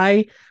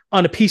guy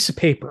on a piece of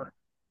paper,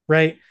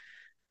 right?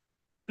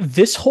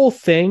 This whole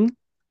thing,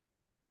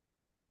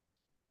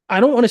 I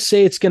don't want to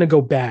say it's going to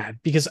go bad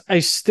because I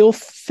still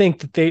think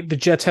that the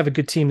Jets have a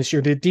good team this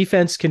year. The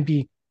defense can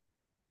be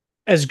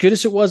as good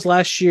as it was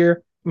last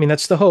year. I mean,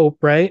 that's the hope,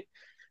 right?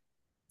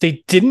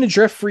 They didn't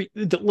address free.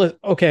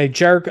 Okay,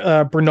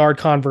 Jarek Bernard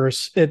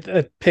Converse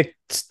it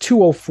picked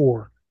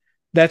 204.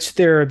 That's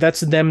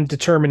them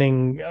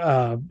determining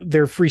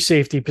their free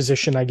safety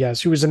position, I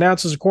guess, who was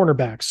announced as a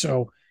cornerback.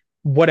 So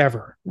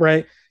whatever,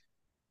 right?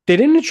 They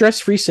didn't address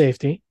free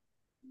safety.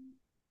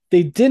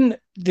 They didn't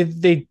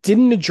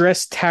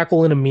address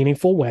tackle in a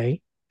meaningful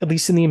way, at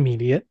least in the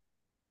immediate.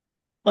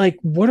 Like,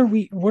 what are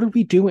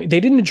we doing? They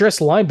didn't address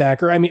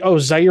linebacker. I mean,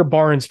 Zaire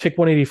Barnes, pick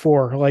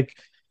 184, like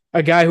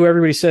a guy who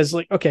everybody says,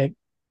 like, okay,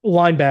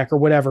 linebacker,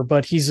 whatever,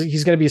 but he's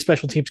going to be a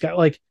special teams guy.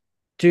 Like,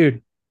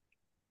 dude,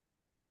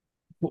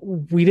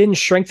 we didn't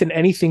strengthen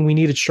anything we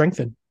needed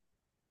strengthened.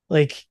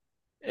 Like,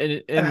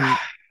 and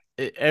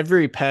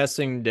every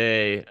passing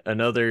day,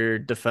 another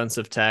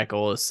defensive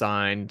tackle is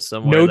signed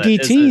somewhere. No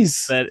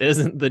DTs. That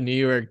isn't the New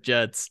York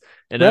Jets.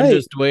 And right. I'm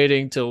just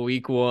waiting till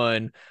week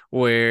 1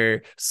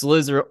 where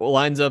Sliz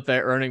lines up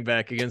at running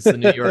back against the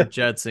New York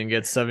Jets and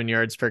gets 7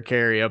 yards per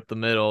carry up the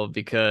middle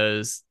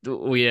because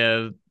we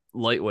have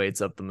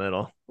lightweights up the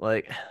middle.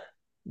 Like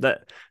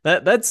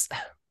that's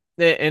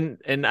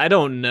and I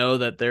don't know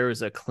that there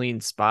was a clean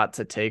spot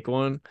to take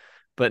one,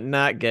 but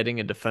not getting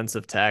a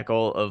defensive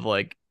tackle of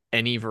like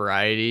any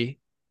variety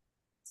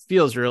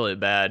feels really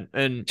bad.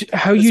 And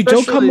how you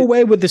don't come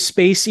away with the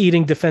space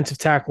eating defensive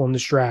tackle in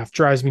this draft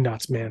drives me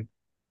nuts, man.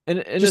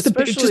 And just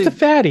a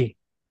fatty.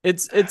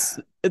 It's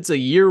a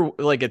year,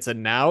 like it's a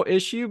now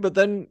issue, but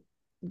then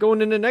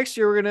going into next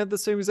year, we're gonna have the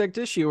same exact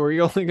issue where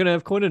you're only gonna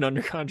have Quinnen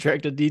under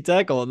contract at D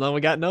tackle, and then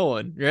we got no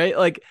one, right?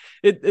 Like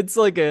it's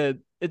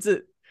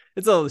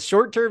a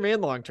short term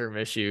and long term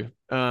issue.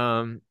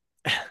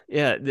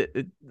 Yeah,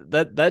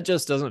 that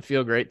just doesn't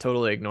feel great.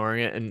 Totally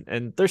ignoring it,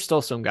 and there's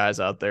still some guys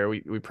out there.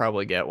 We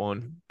probably get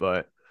one,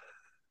 but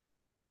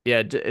yeah,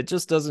 it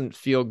just doesn't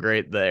feel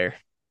great there.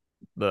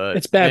 But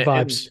it's bad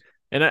vibes.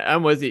 And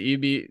I'm with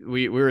you.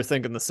 We were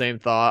thinking the same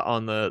thought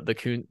on the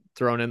Coon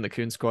throwing in the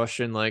Coons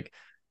question. Like,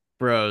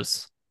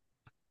 bros,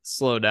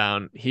 slow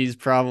down. He's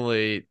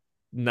probably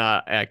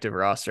not active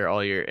roster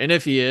all year, and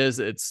if he is,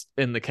 it's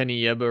in the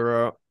Kenny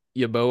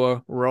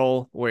Yeboah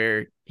role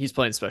where he's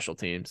playing special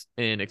teams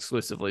and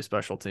exclusively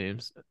special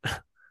teams.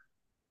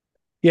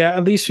 Yeah,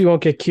 at least we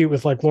won't get cute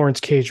with like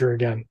Lawrence Cager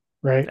again,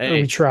 right?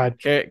 Hey, we tried.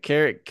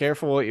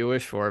 Careful what you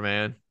wish for,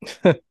 man.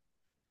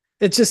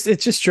 It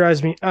just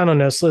drives me. I don't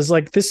know, Sliz.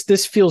 Like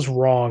this feels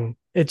wrong.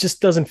 It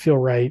just doesn't feel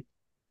right.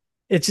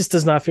 It just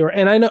does not feel right.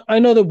 And I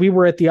know that we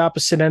were at the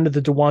opposite end of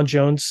the DeJuan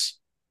Jones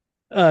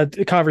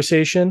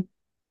conversation,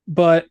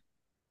 but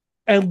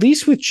at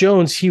least with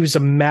Jones, he was a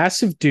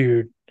massive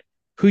dude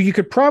who you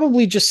could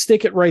probably just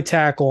stick at right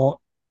tackle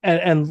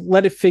and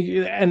let it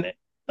figure. And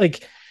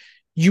like,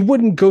 you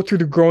wouldn't go through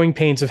the growing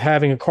pains of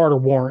having a Carter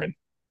Warren,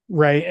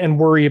 right? And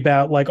worry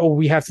about like, oh,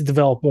 we have to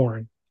develop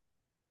Warren.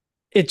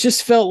 It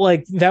just felt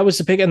like that was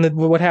the pick. And then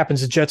what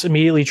happens? The Jets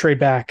immediately trade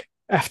back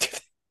after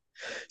that.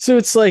 So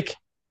it's like,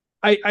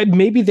 I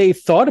maybe they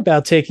thought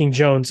about taking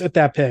Jones at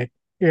that pick,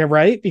 yeah,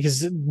 right?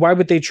 Because why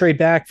would they trade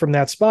back from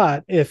that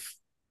spot if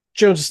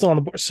Jones is still on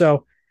the board?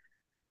 So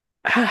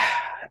I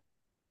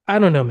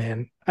don't know,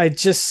 man. It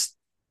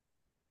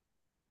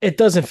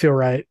doesn't feel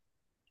right.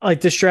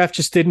 Like this draft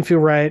just didn't feel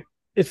right.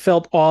 It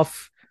felt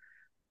off.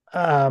 He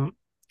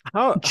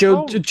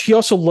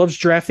also loves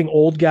drafting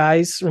old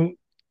guys.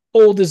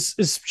 Old is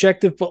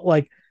subjective, but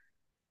like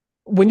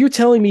when you're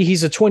telling me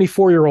he's a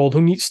 24-year-old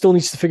who still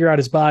needs to figure out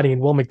his body and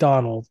Will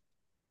McDonald,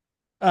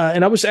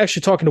 and I was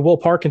actually talking to Will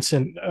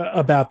Parkinson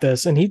about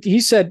this, and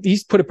he said,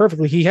 he's put it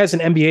perfectly. He has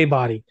an NBA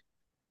body.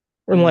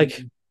 And like,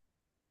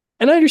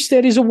 and I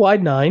understand he's a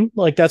wide 9,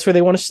 like that's where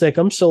they want to stick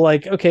him. So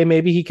like, okay,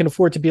 maybe he can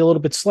afford to be a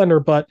little bit slender,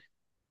 but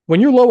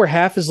when your lower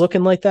half is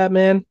looking like that,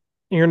 man, and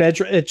you're an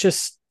edge,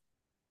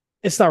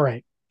 it's not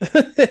right.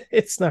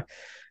 It's not.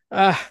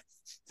 I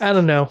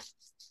don't know.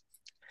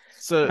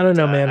 So I don't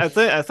know, man.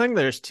 I think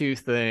there's two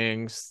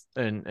things,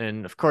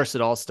 and of course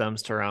it all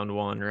stems to round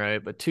 1,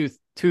 right? But two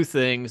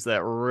things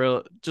that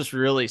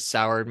really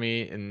soured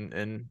me,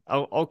 and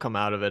I'll come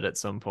out of it at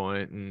some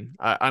point, and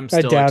I'm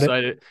still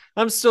excited.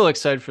 I'm still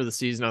excited for the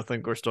season. I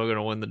think we're still going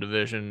to win the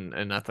division,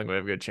 and I think we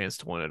have a good chance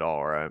to win it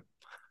all, right?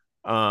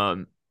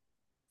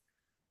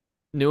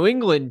 New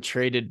England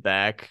traded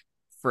back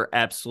for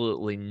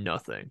absolutely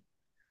nothing.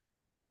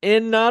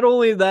 And not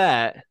only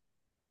that,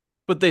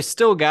 but they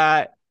still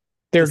got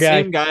Their the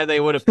guy. same guy they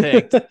would have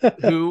picked,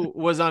 who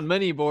was on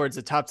many boards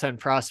a top 10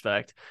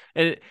 prospect.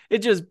 And it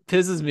just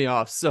pisses me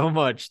off so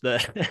much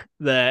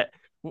that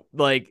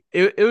like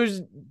it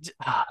was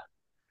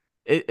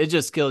it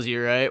just kills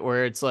you, right?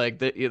 Where it's like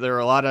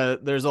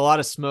there's a lot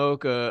of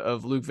smoke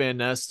of Luke Van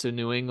Ness to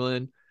New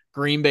England.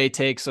 Green Bay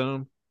takes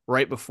him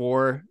right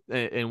before,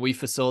 and we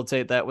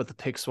facilitate that with the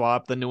pick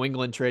swap. The New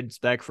England trades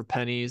back for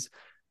pennies.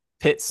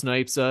 Pitt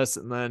snipes us,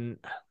 and then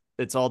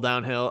it's all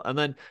downhill. And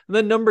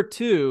then number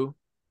two,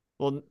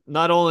 well,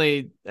 not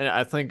only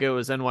I think it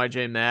was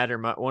NYJ Matt or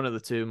one of the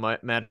two,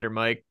 Matt or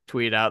Mike,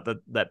 tweet out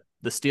that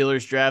the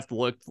Steelers draft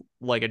looked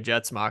like a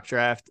Jets mock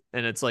draft,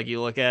 and it's like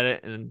you look at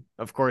it, and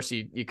of course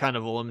you kind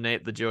of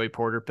eliminate the Joey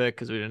Porter pick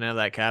because we didn't have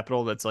that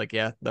capital. But it's like,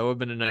 yeah, that would have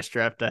been a nice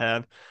draft to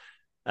have.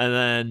 And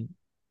then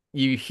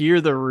you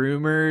hear the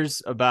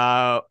rumors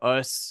about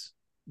us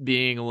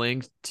being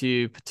linked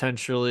to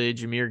potentially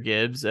Jahmyr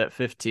Gibbs at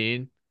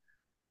 15,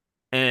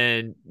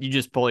 and you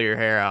just pull your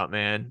hair out,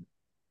 man.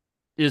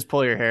 You just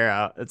pull your hair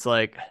out. It's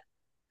like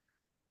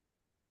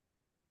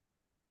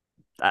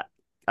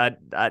I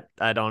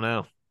don't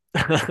know.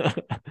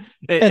 and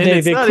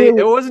it's they not. clearly,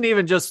 It wasn't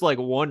even just like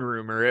one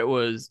rumor. It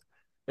was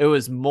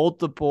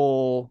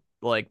multiple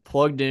like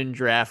plugged in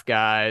draft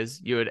guys.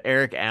 You had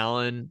Eric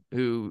Allen,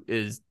 who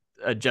is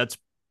a Jets.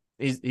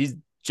 He's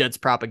Jets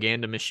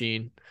propaganda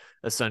machine,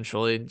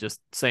 essentially,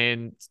 just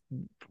saying,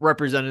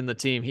 representing the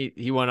team.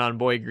 He went on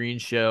Boy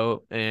Green's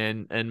show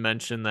and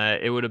mentioned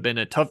that it would have been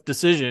a tough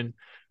decision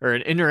or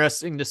an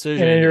interesting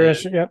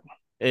decision yep.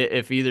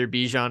 if either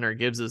Bijan or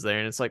Gibbs is there.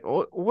 And it's like,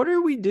 what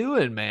are we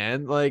doing,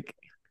 man? Like,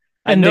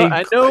 I And know they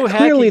Hackett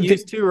clearly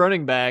used two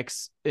running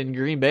backs in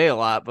Green Bay a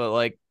lot, but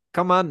like,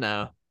 come on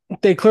now.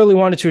 they clearly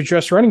wanted to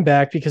address running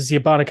back because the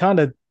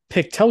Abanikanda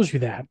pick tells you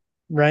that,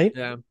 right?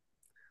 Yeah.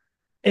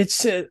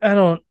 It's I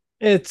don't.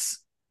 It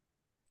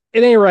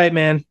ain't right,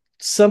 man.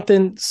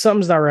 Something's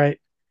not right.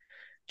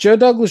 Joe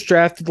Douglas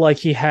drafted like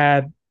he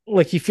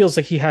feels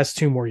like he has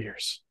 2 more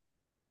years,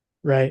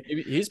 right?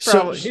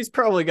 He's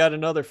probably got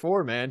another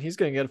 4, man. He's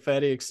gonna get a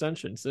fatty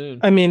extension soon.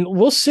 I mean,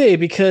 we'll see,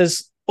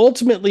 because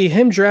ultimately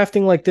him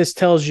drafting like this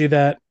tells you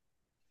that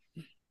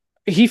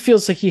he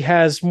feels like he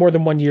has more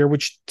than 1 year,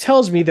 which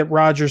tells me that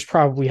Rodgers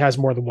probably has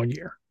more than 1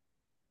 year,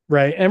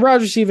 right? And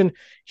Rodgers he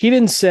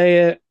didn't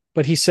say it,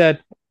 but he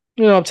said,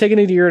 I'm taking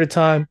it a year at a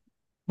time,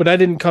 but I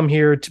didn't come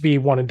here to be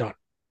one and done,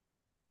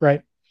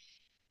 right?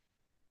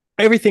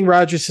 Everything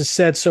Rodgers has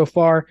said so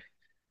far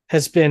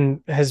has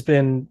been, I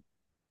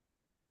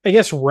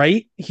guess,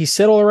 right. He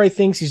said all the right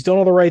things. He's done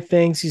all the right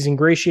things. He's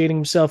ingratiating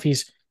himself.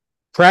 He's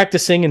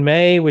practicing in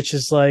May, which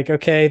is like,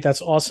 okay,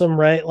 that's awesome,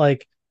 right?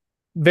 Like,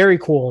 very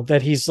cool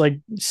that he's like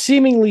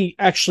seemingly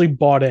actually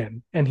bought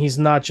in, and it's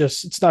not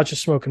just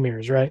smoke and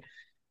mirrors, right?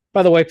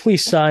 By the way,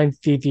 please sign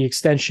the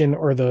extension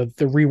or the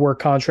rework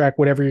contract,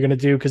 whatever you're going to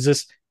do, because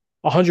this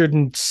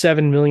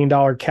 $107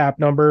 million cap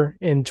number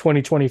in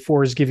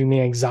 2024 is giving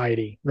me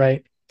anxiety,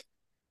 right?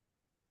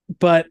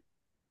 But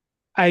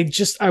I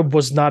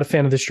was not a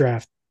fan of this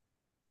draft.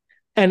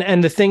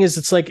 And the thing is,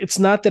 it's like, it's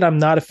not that I'm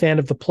not a fan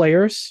of the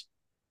players,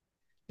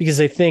 because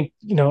I think,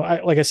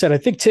 like I said, I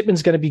think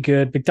Tippmann's going to be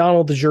good.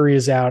 McDonald, the jury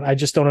is out. I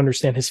just don't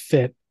understand his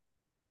fit.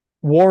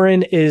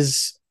 Warren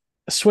is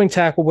a swing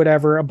tackle,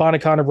 whatever.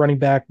 Abanikanda running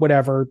back,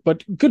 whatever.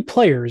 But good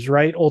players,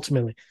 right?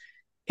 Ultimately,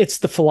 it's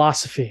the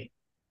philosophy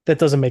that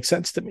doesn't make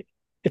sense to me.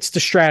 It's the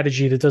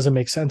strategy that doesn't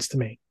make sense to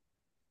me.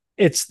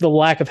 It's the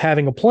lack of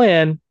having a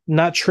plan,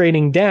 not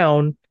trading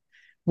down,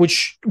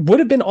 which would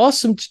have been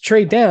awesome to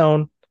trade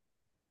down,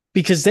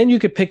 because then you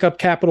could pick up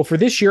capital for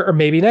this year or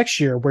maybe next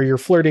year, where you're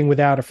flirting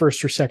without a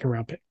first or second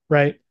round pick,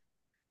 right?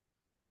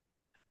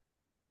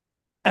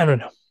 I don't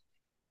know.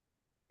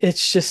 It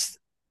just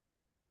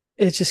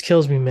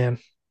kills me, man.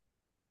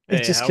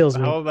 It just kills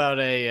me. How about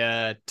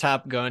a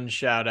Top Gun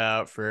shout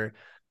out for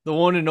the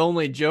one and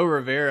only Joe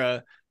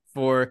Rivera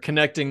for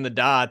connecting the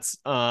dots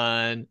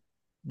on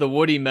the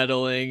Woody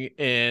meddling,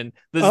 and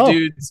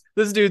this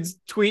dude's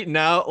tweeting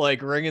out,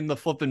 like, ringing the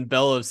flipping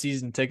bell of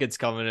season tickets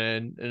coming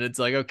in, and it's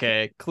like,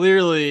 okay,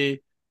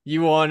 clearly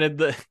you wanted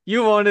to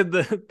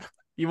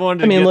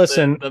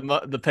listen,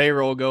 the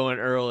payroll going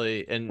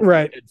early and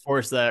right,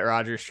 force that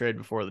Rodgers trade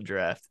before the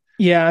draft.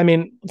 Yeah, I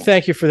mean,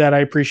 thank you for that. I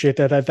appreciate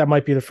that. That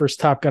might be the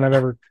first Top Gun I've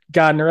ever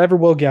gotten or ever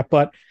will get,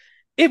 but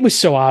it was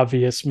so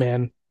obvious,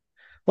 man.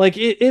 Like,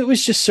 it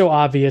was just so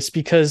obvious,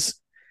 because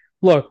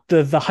look,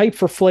 the hype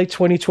for Flight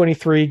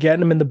 2023, getting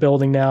them in the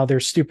building now,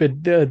 their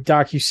stupid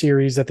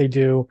docu-series that they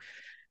do,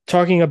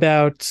 talking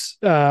about,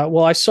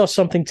 I saw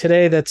something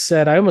today that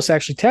said, I almost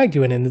actually tagged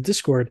you in the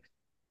Discord,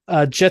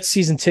 Jets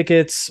season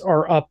tickets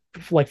are up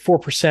like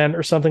 4%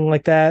 or something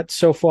like that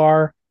so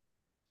far.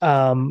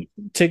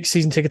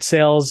 Season ticket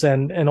sales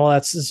and all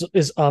that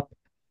is up.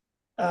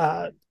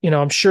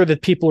 I'm sure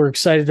that people are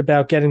excited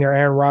about getting their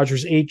Aaron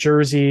Rodgers 8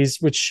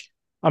 jerseys, which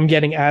I'm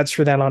getting ads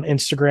for that on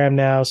Instagram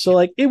now. So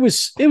like, it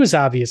was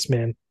obvious,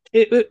 man.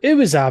 It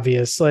was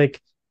obvious. Like,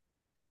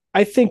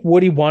 I think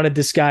Woody wanted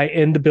this guy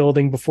in the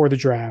building before the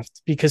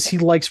draft because he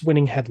likes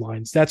winning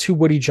headlines. That's who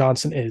Woody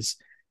Johnson is.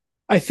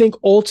 I think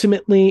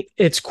ultimately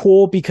it's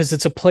cool because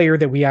it's a player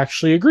that we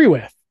actually agree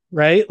with,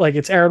 right? Like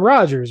it's Aaron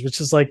Rodgers,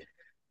 which is like,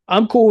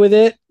 I'm cool with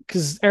it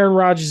because Aaron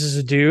Rodgers is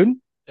a dude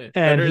and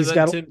Better he's than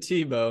got Tim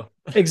Tebow.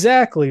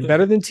 exactly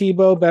better than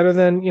Tebow, better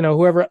than,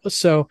 whoever.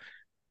 So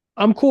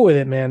I'm cool with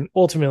it, man,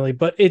 ultimately.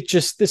 But it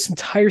just, this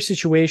entire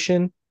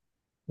situation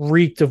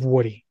reeked of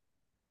Woody,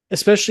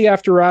 especially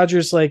after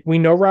Rodgers. Like, we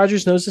know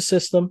Rodgers knows the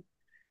system.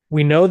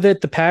 We know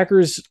that the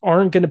Packers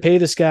aren't going to pay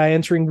this guy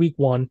entering week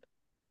one.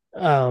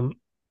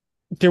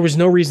 There was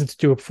no reason to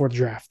do it before the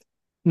draft.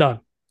 None.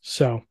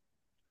 So,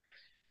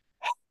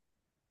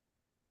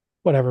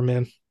 whatever,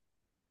 man.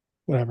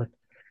 Whatever.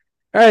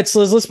 All right,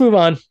 so let's move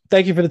on.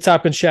 Thank you for the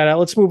Top Gun shout out.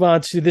 Let's move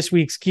on to this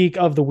week's Geek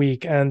of the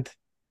Week. And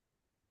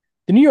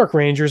the New York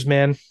Rangers,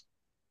 man.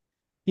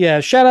 Yeah,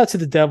 shout out to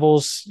the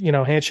Devils,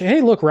 handshake.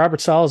 Hey, look, Robert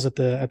Sala's at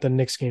the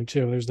Knicks game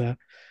too. There's that.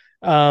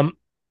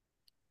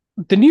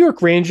 The New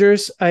York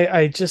Rangers,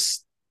 I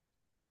just,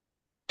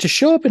 to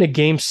show up in a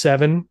game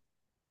 7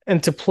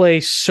 and to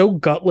play so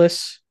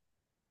gutless,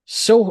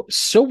 so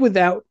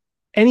without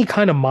any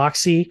kind of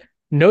moxie,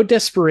 no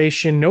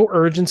desperation, no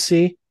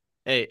urgency.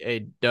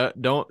 Hey,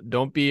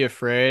 don't be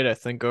afraid. I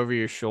think over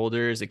your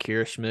shoulder is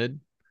Akira Schmid.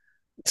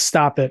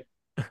 Stop it.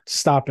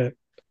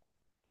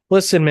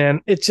 Listen,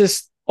 man, it's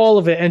just all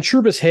of it. And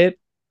Trouba's hit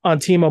on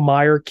Timo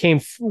Meyer came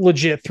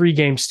legit 3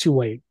 games too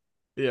late.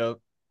 Yeah.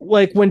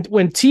 Like when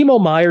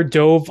Timo Meyer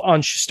dove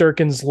on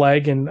Shesterkin's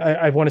leg, and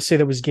I want to say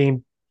that was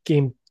game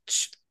 2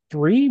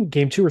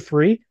 or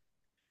 3.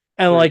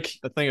 And I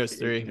think it was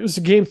 3. It was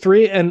game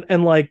 3.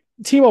 And like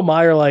Timo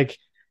Meyer, like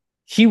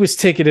he was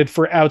ticketed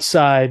for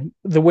outside.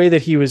 The way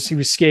that he was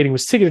skating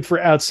was ticketed for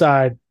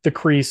outside the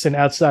crease and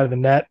outside of the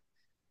net.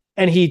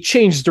 And he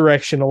changed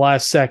direction the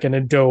last second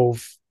and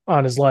dove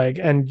on his leg.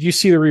 And you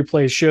see the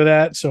replays show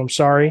that. So I'm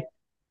sorry.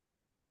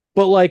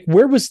 But like,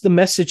 where was the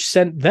message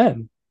sent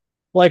then?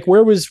 Like,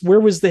 where was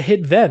the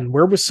hit then?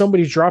 Where was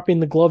somebody dropping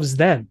the gloves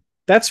then?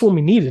 That's when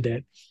we needed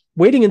it.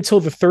 Waiting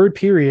until the third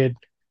period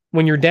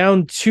when you're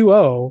down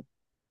 2-0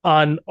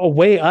 on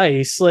away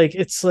ice, like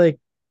it's like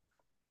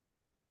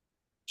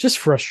just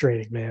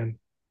frustrating, man.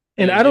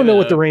 And I don't know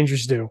what the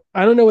Rangers do.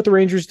 I don't know what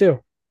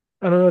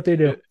they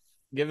do.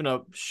 Giving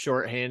up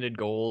shorthanded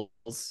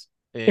goals.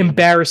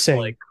 Embarrassing.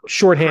 Like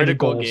shorthanded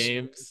goals.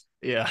 Games.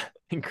 Yeah.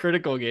 In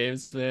critical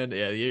games, man.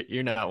 Yeah,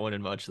 you're not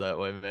winning much that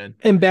way, man.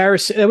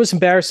 Embarrassing. That was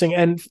embarrassing.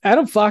 And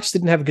Adam Fox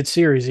didn't have a good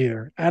series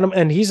either.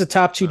 And he's a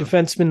top 2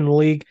 defenseman in the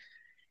league.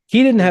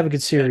 He didn't have a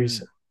good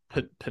series.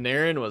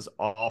 Panarin was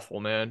awful,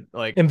 man.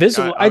 Like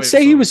invisible. I'd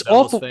say he was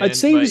awful. I'd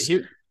say he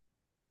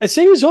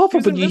was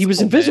awful, but he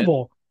was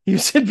invisible. Man. He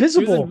was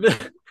invisible.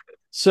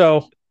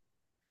 So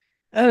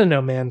I don't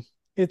know, man.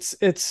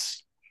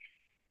 It's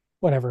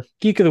whatever.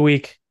 Geek of the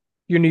week.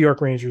 Your New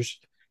York Rangers.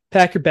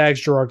 Pack your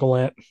bags, Gerard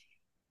Gallant.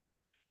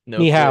 No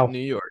quit, New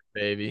York,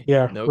 baby.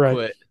 Yeah, no right.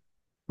 Quit.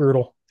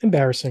 Brutal.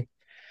 Embarrassing.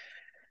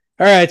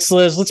 All right,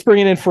 Sliz, let's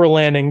bring it in for a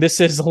landing. This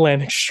is the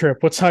landing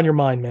strip. What's on your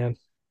mind, man?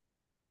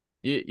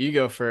 You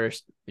go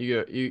first.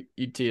 You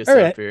tee us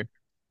up here.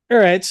 All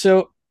right.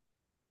 So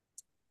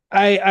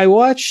I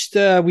watched.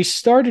 We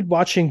started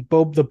watching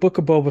the Book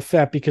of Boba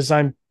Fett because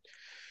I'm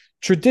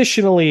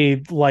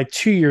traditionally like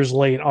 2 years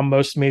late on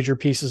most major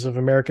pieces of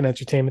American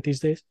entertainment these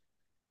days.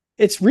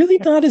 It's really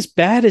not as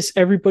bad as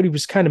everybody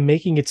was kind of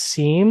making it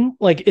seem.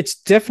 Like, it's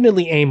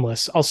definitely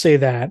aimless. I'll say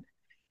that.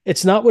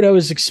 It's not what I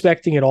was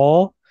expecting at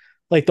all.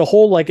 Like, the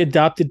whole like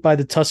adopted by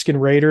the Tusken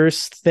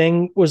Raiders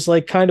thing was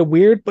like kind of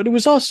weird, but it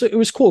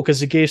was cool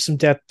because it gave some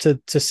depth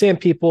to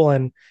Sand People,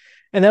 and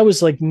that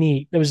was like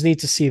neat. It was neat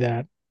to see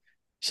that.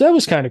 So that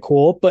was kind of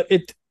cool. But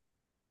it,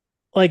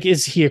 like,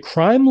 is he a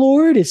crime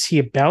lord? Is he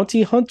a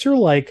bounty hunter?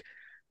 Like,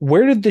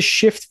 where did the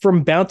shift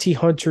from bounty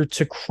hunter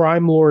to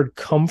crime lord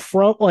come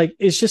from? Like,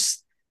 it's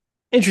just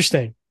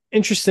interesting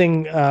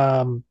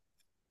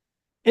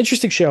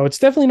show. It's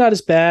definitely not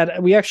as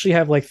bad. We actually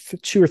have like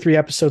 2 or 3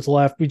 episodes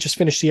left. We just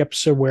finished the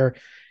episode where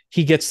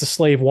he gets the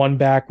Slave One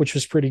back, which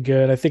was pretty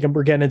good. I think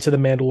we're getting into the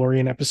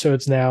Mandalorian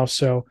episodes now.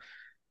 So,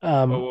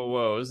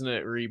 whoa! Isn't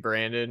it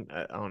rebranded?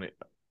 I don't.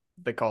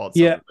 They call it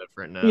something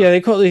different now. Yeah,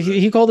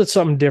 he called it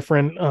something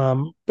different.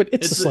 But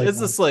it's the Slave. It's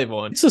the Slave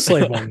One. It's the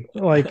Slave One.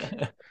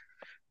 Like,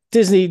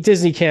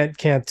 Disney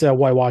can't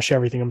whitewash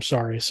everything. I'm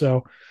sorry.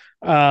 So,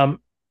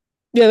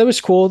 yeah, that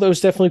was cool. That was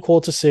definitely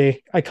cool to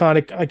see.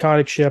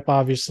 Iconic ship,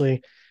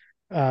 obviously.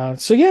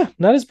 So yeah,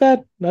 not as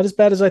bad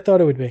as I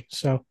thought it would be.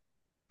 So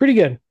pretty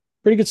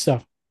good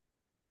stuff.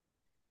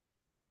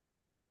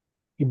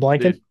 You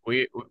blanking?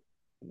 Dude,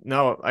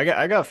 no, I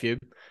got a few.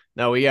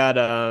 No, we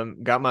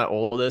got my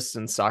oldest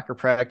in soccer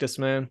practice,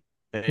 man.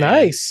 And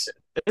nice.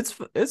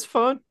 It's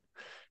fun.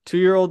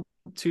 2-year-old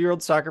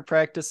soccer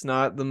practice,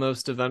 not the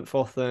most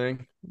eventful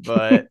thing,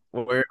 but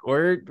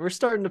we're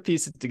starting to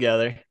piece it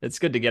together. It's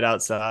good to get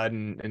outside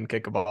and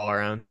kick a ball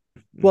around.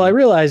 Well, I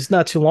realized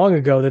not too long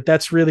ago that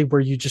that's really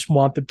where you just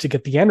want them to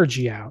get the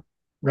energy out.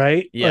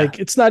 right? Yeah, Like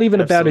it's not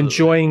even about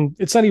absolutely.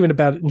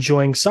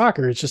 enjoying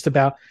soccer. It's just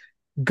about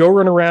go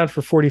run around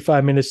for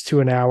 45 minutes to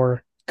an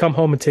hour, come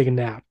home and take a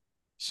nap.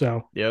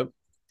 So Yep.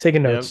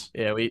 taking Yep. notes.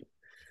 Yeah,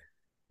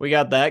 we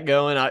got that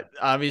going. I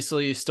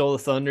obviously you stole the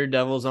thunder.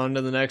 Devils on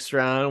to the next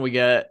round. We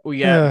got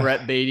Uh,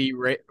 Brett Beatty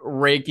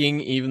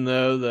raking, even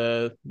though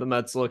the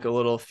Mets look a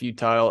little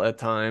futile at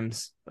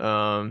times.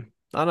 On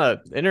a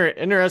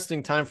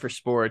interesting time for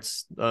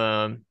sports.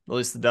 At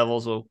least the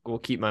Devils will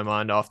keep my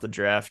mind off the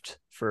draft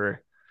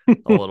for a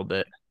little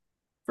bit.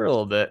 For a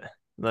little bit.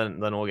 Then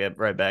we'll get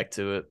right back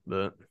to it.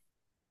 But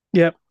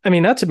yeah. I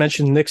mean, not to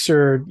mention Knicks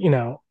are,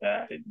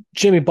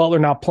 Jimmy Butler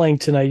not playing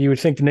tonight. You would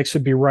think the Knicks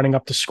would be running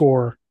up the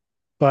score,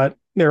 but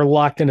they're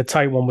locked in a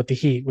tight one with the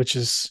Heat, which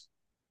is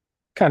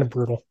kind of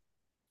brutal.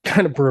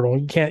 Kind of brutal.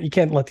 You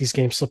can't let these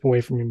games slip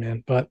away from you,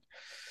 man. But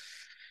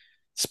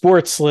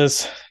sports,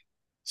 Liz,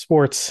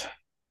 sports,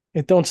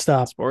 it don't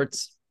stop.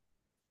 sports.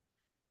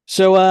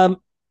 So,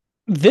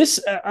 this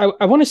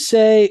I want to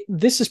say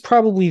this is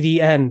probably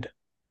the end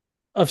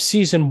of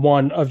season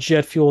 1 of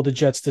Jet Fuel, the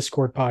Jets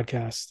Discord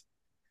podcast.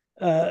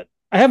 I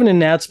have an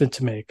announcement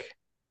to make,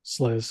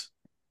 Sliz.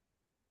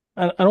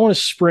 I don't want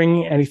to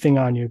spring anything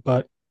on you,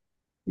 but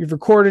we've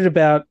recorded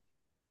about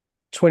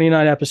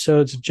 29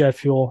 episodes of Jet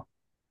Fuel.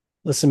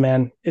 Listen,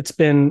 man, it's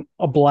been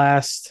a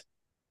blast.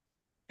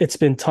 It's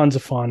been tons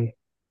of fun.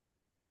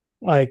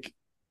 Like,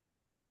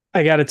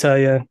 I got to tell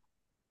you,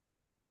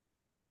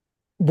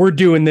 we're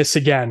doing this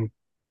again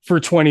for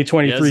Yes,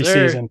 2023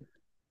 sir. season.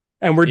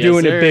 And we're Yes,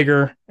 doing it sir.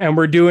 bigger and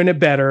we're doing it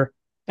better.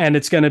 And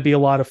it's going to be a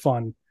lot of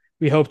fun.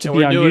 We hope to And be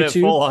we're on doing it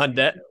YouTube. full on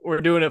dad.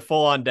 We're doing it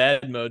full on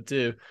dad mode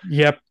too.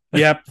 Yep.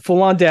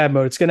 Full on dad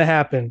mode. It's going to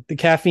happen. The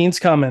caffeine's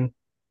coming.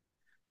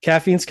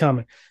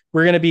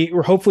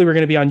 We're hopefully we're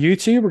going to be on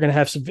YouTube. We're going to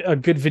have a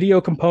good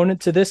video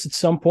component to this at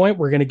some point.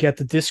 We're going to get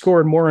the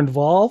Discord more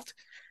involved.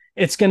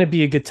 It's going to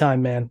be a good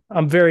time, man.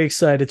 I'm very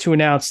excited to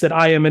announce that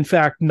I am in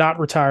fact not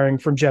retiring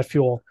from Jet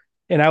Fuel,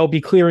 and I will be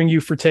clearing you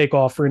for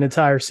takeoff for an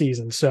entire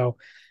season. So,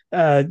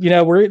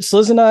 we're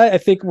Sliz and I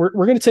think we're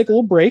going to take a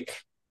little break.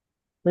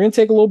 We're going to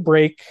take a little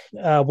break.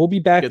 We'll be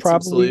back Get some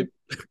probably. sleep.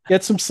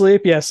 Get some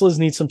sleep. Yeah, Sliz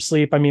needs some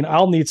sleep. I mean,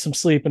 I'll need some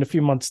sleep in a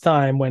few months'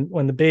 time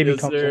when the baby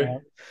Yes, comes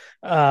sir.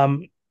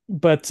 around.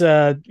 But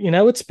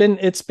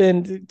it's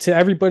been to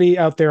everybody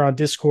out there on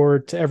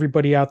Discord, to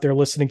everybody out there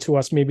listening to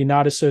us, maybe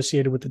not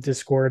associated with the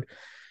Discord.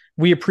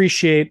 We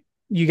appreciate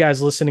you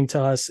guys listening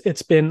to us.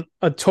 It's been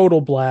a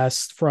total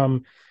blast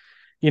from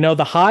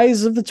the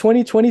highs of the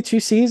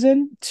 2022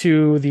 season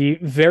to the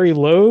very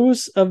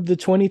lows of the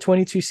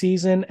 2022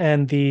 season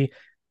and the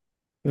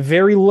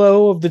very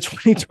low of the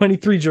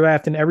 2023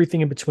 draft and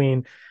everything in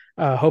between.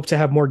 Hope to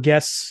have more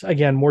guests,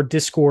 again, more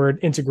Discord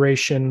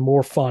integration,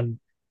 more fun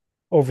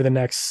over the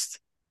next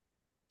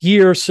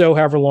year or so,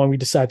 however long we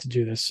decide to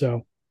do this.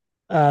 So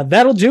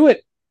that'll do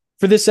it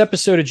for this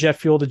episode of Jet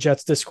Fuel, the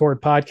Jets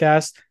Discord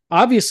podcast.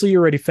 Obviously, you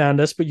already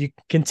found us, but you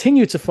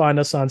continue to find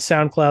us on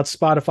SoundCloud,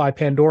 Spotify,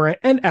 Pandora,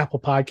 and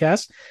Apple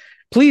Podcasts.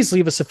 Please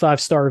leave us a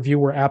 5-star review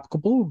where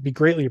applicable. It would be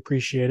greatly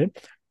appreciated.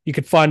 You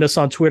can find us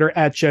on Twitter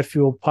at Jet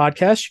Fuel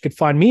Podcast. You can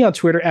find me on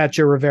Twitter at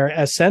Joe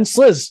Rivera SN.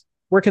 Sliz,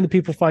 where can the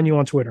people find you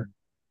on Twitter?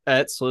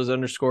 At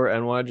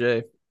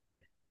Sliz_NYJ.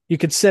 You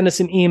could send us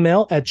an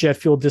email at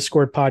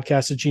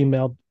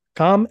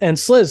jetfueldiscordpodcast@gmail.com. And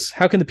Sliz,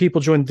 how can the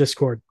people join the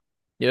Discord?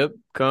 Yep.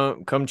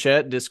 Come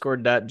chat.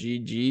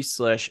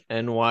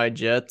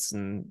 Discord.gg/NYJets.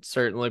 And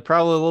certainly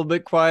probably a little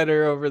bit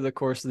quieter over the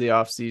course of the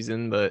off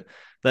season, but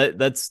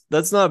that's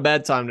not a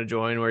bad time to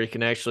join where you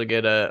can actually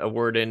get a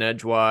word in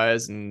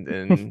edgewise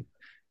and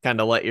kind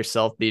of let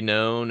yourself be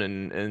known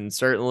and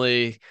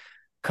certainly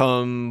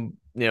come,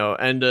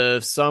 end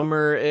of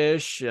summer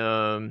ish.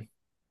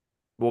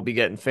 We'll be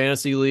getting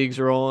fantasy leagues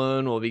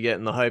rolling. We'll be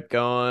getting the hype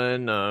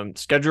going.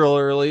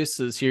 Schedule release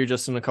is here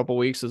just in a couple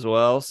weeks as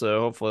well. So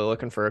hopefully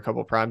looking for a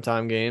couple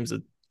primetime games.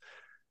 It's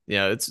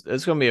going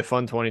to be a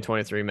fun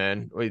 2023,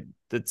 man.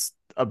 It's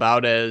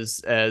about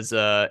as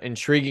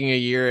intriguing a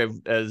year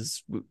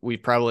as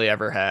we've probably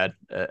ever had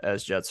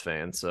as Jets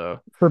fans. So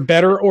for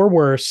better or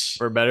worse,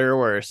 for better or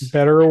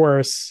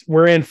worse,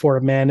 we're in for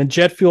it, man. And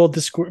Jet Fuel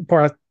Discord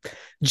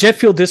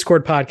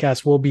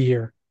podcast will be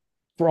here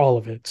for all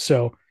of it.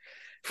 So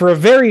for a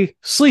very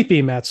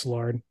sleepy Matt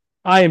Soulard,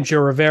 I am Joe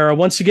Rivera,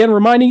 once again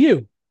reminding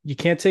you, you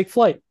can't take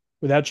flight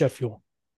without jet fuel.